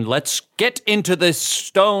vain. Let's get into this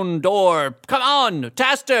stone door. Come on,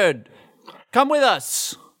 Tastard. Come with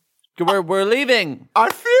us. We're leaving. I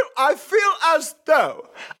feel as though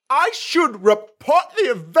I should report the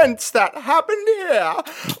events that happened here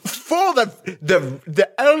for the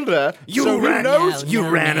elder. You so ran, he knows. you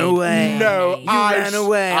ran away. No, you ran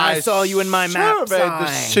away. I saw you in my map surveyed the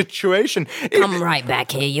sign. situation. Come right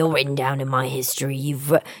back here. You're written down in my history.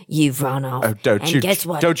 You've run off. Oh, don't and you? guess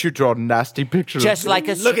what? Don't you draw nasty pictures? Just of like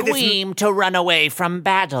a Look at this- scream to run away from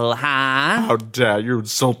battle, huh? How dare you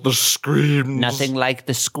insult the screams? Nothing like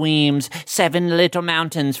the screams. 7 little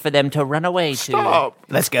mountains for them to run away to. Stop.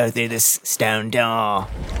 Let's go through this stone door.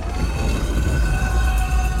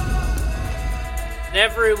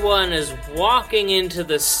 Everyone is walking into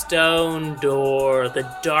the stone door, the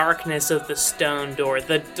darkness of the stone door,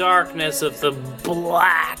 the darkness of the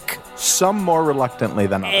black Some more reluctantly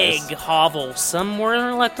than others. egg hovel. Some more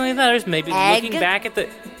reluctantly than others. Maybe Egg? looking back at the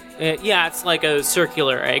Yeah, it's like a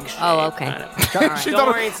circular egg shape. Oh, okay. Kind of. She Don't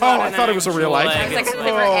thought worry, it, it's not I an thought it was a real actual egg. egg. It's like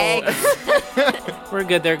they were eggs. We're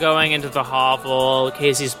good. They're going into the hovel.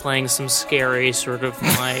 Casey's playing some scary sort of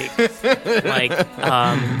like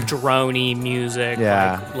droney music.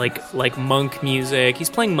 Yeah. Like monk music. He's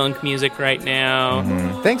playing monk music right now.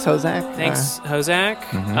 Thanks, Hozak. Thanks, Hozak.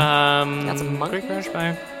 That's a monk Great Crush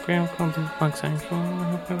by Monk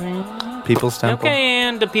Sanctuary. People's Temple. Okay,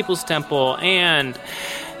 and the People's Temple, and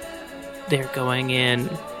they're going in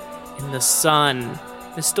the sun.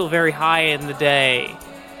 It's still very high in the day.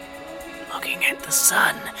 Looking at the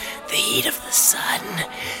sun, the heat of the sun,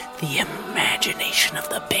 the imagination of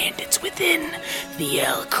the bandits within, the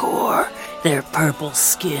Elcor, their purple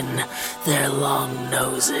skin, their long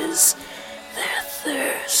noses, their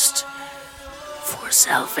thirst for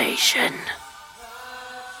salvation.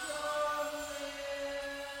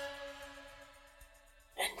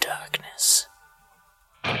 And darkness.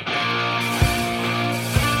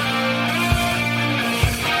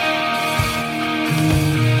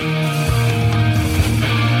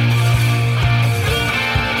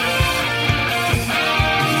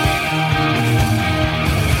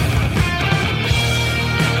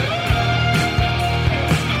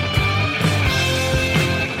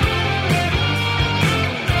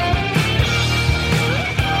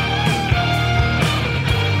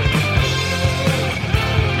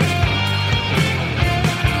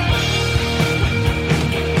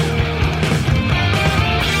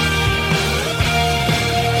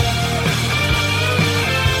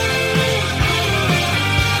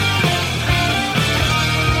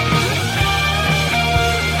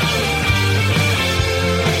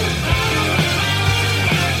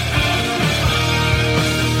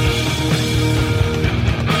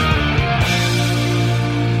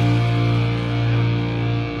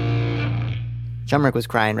 Chumrick was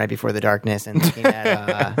crying right before the darkness and looking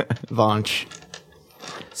at Vaunch.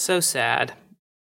 So sad.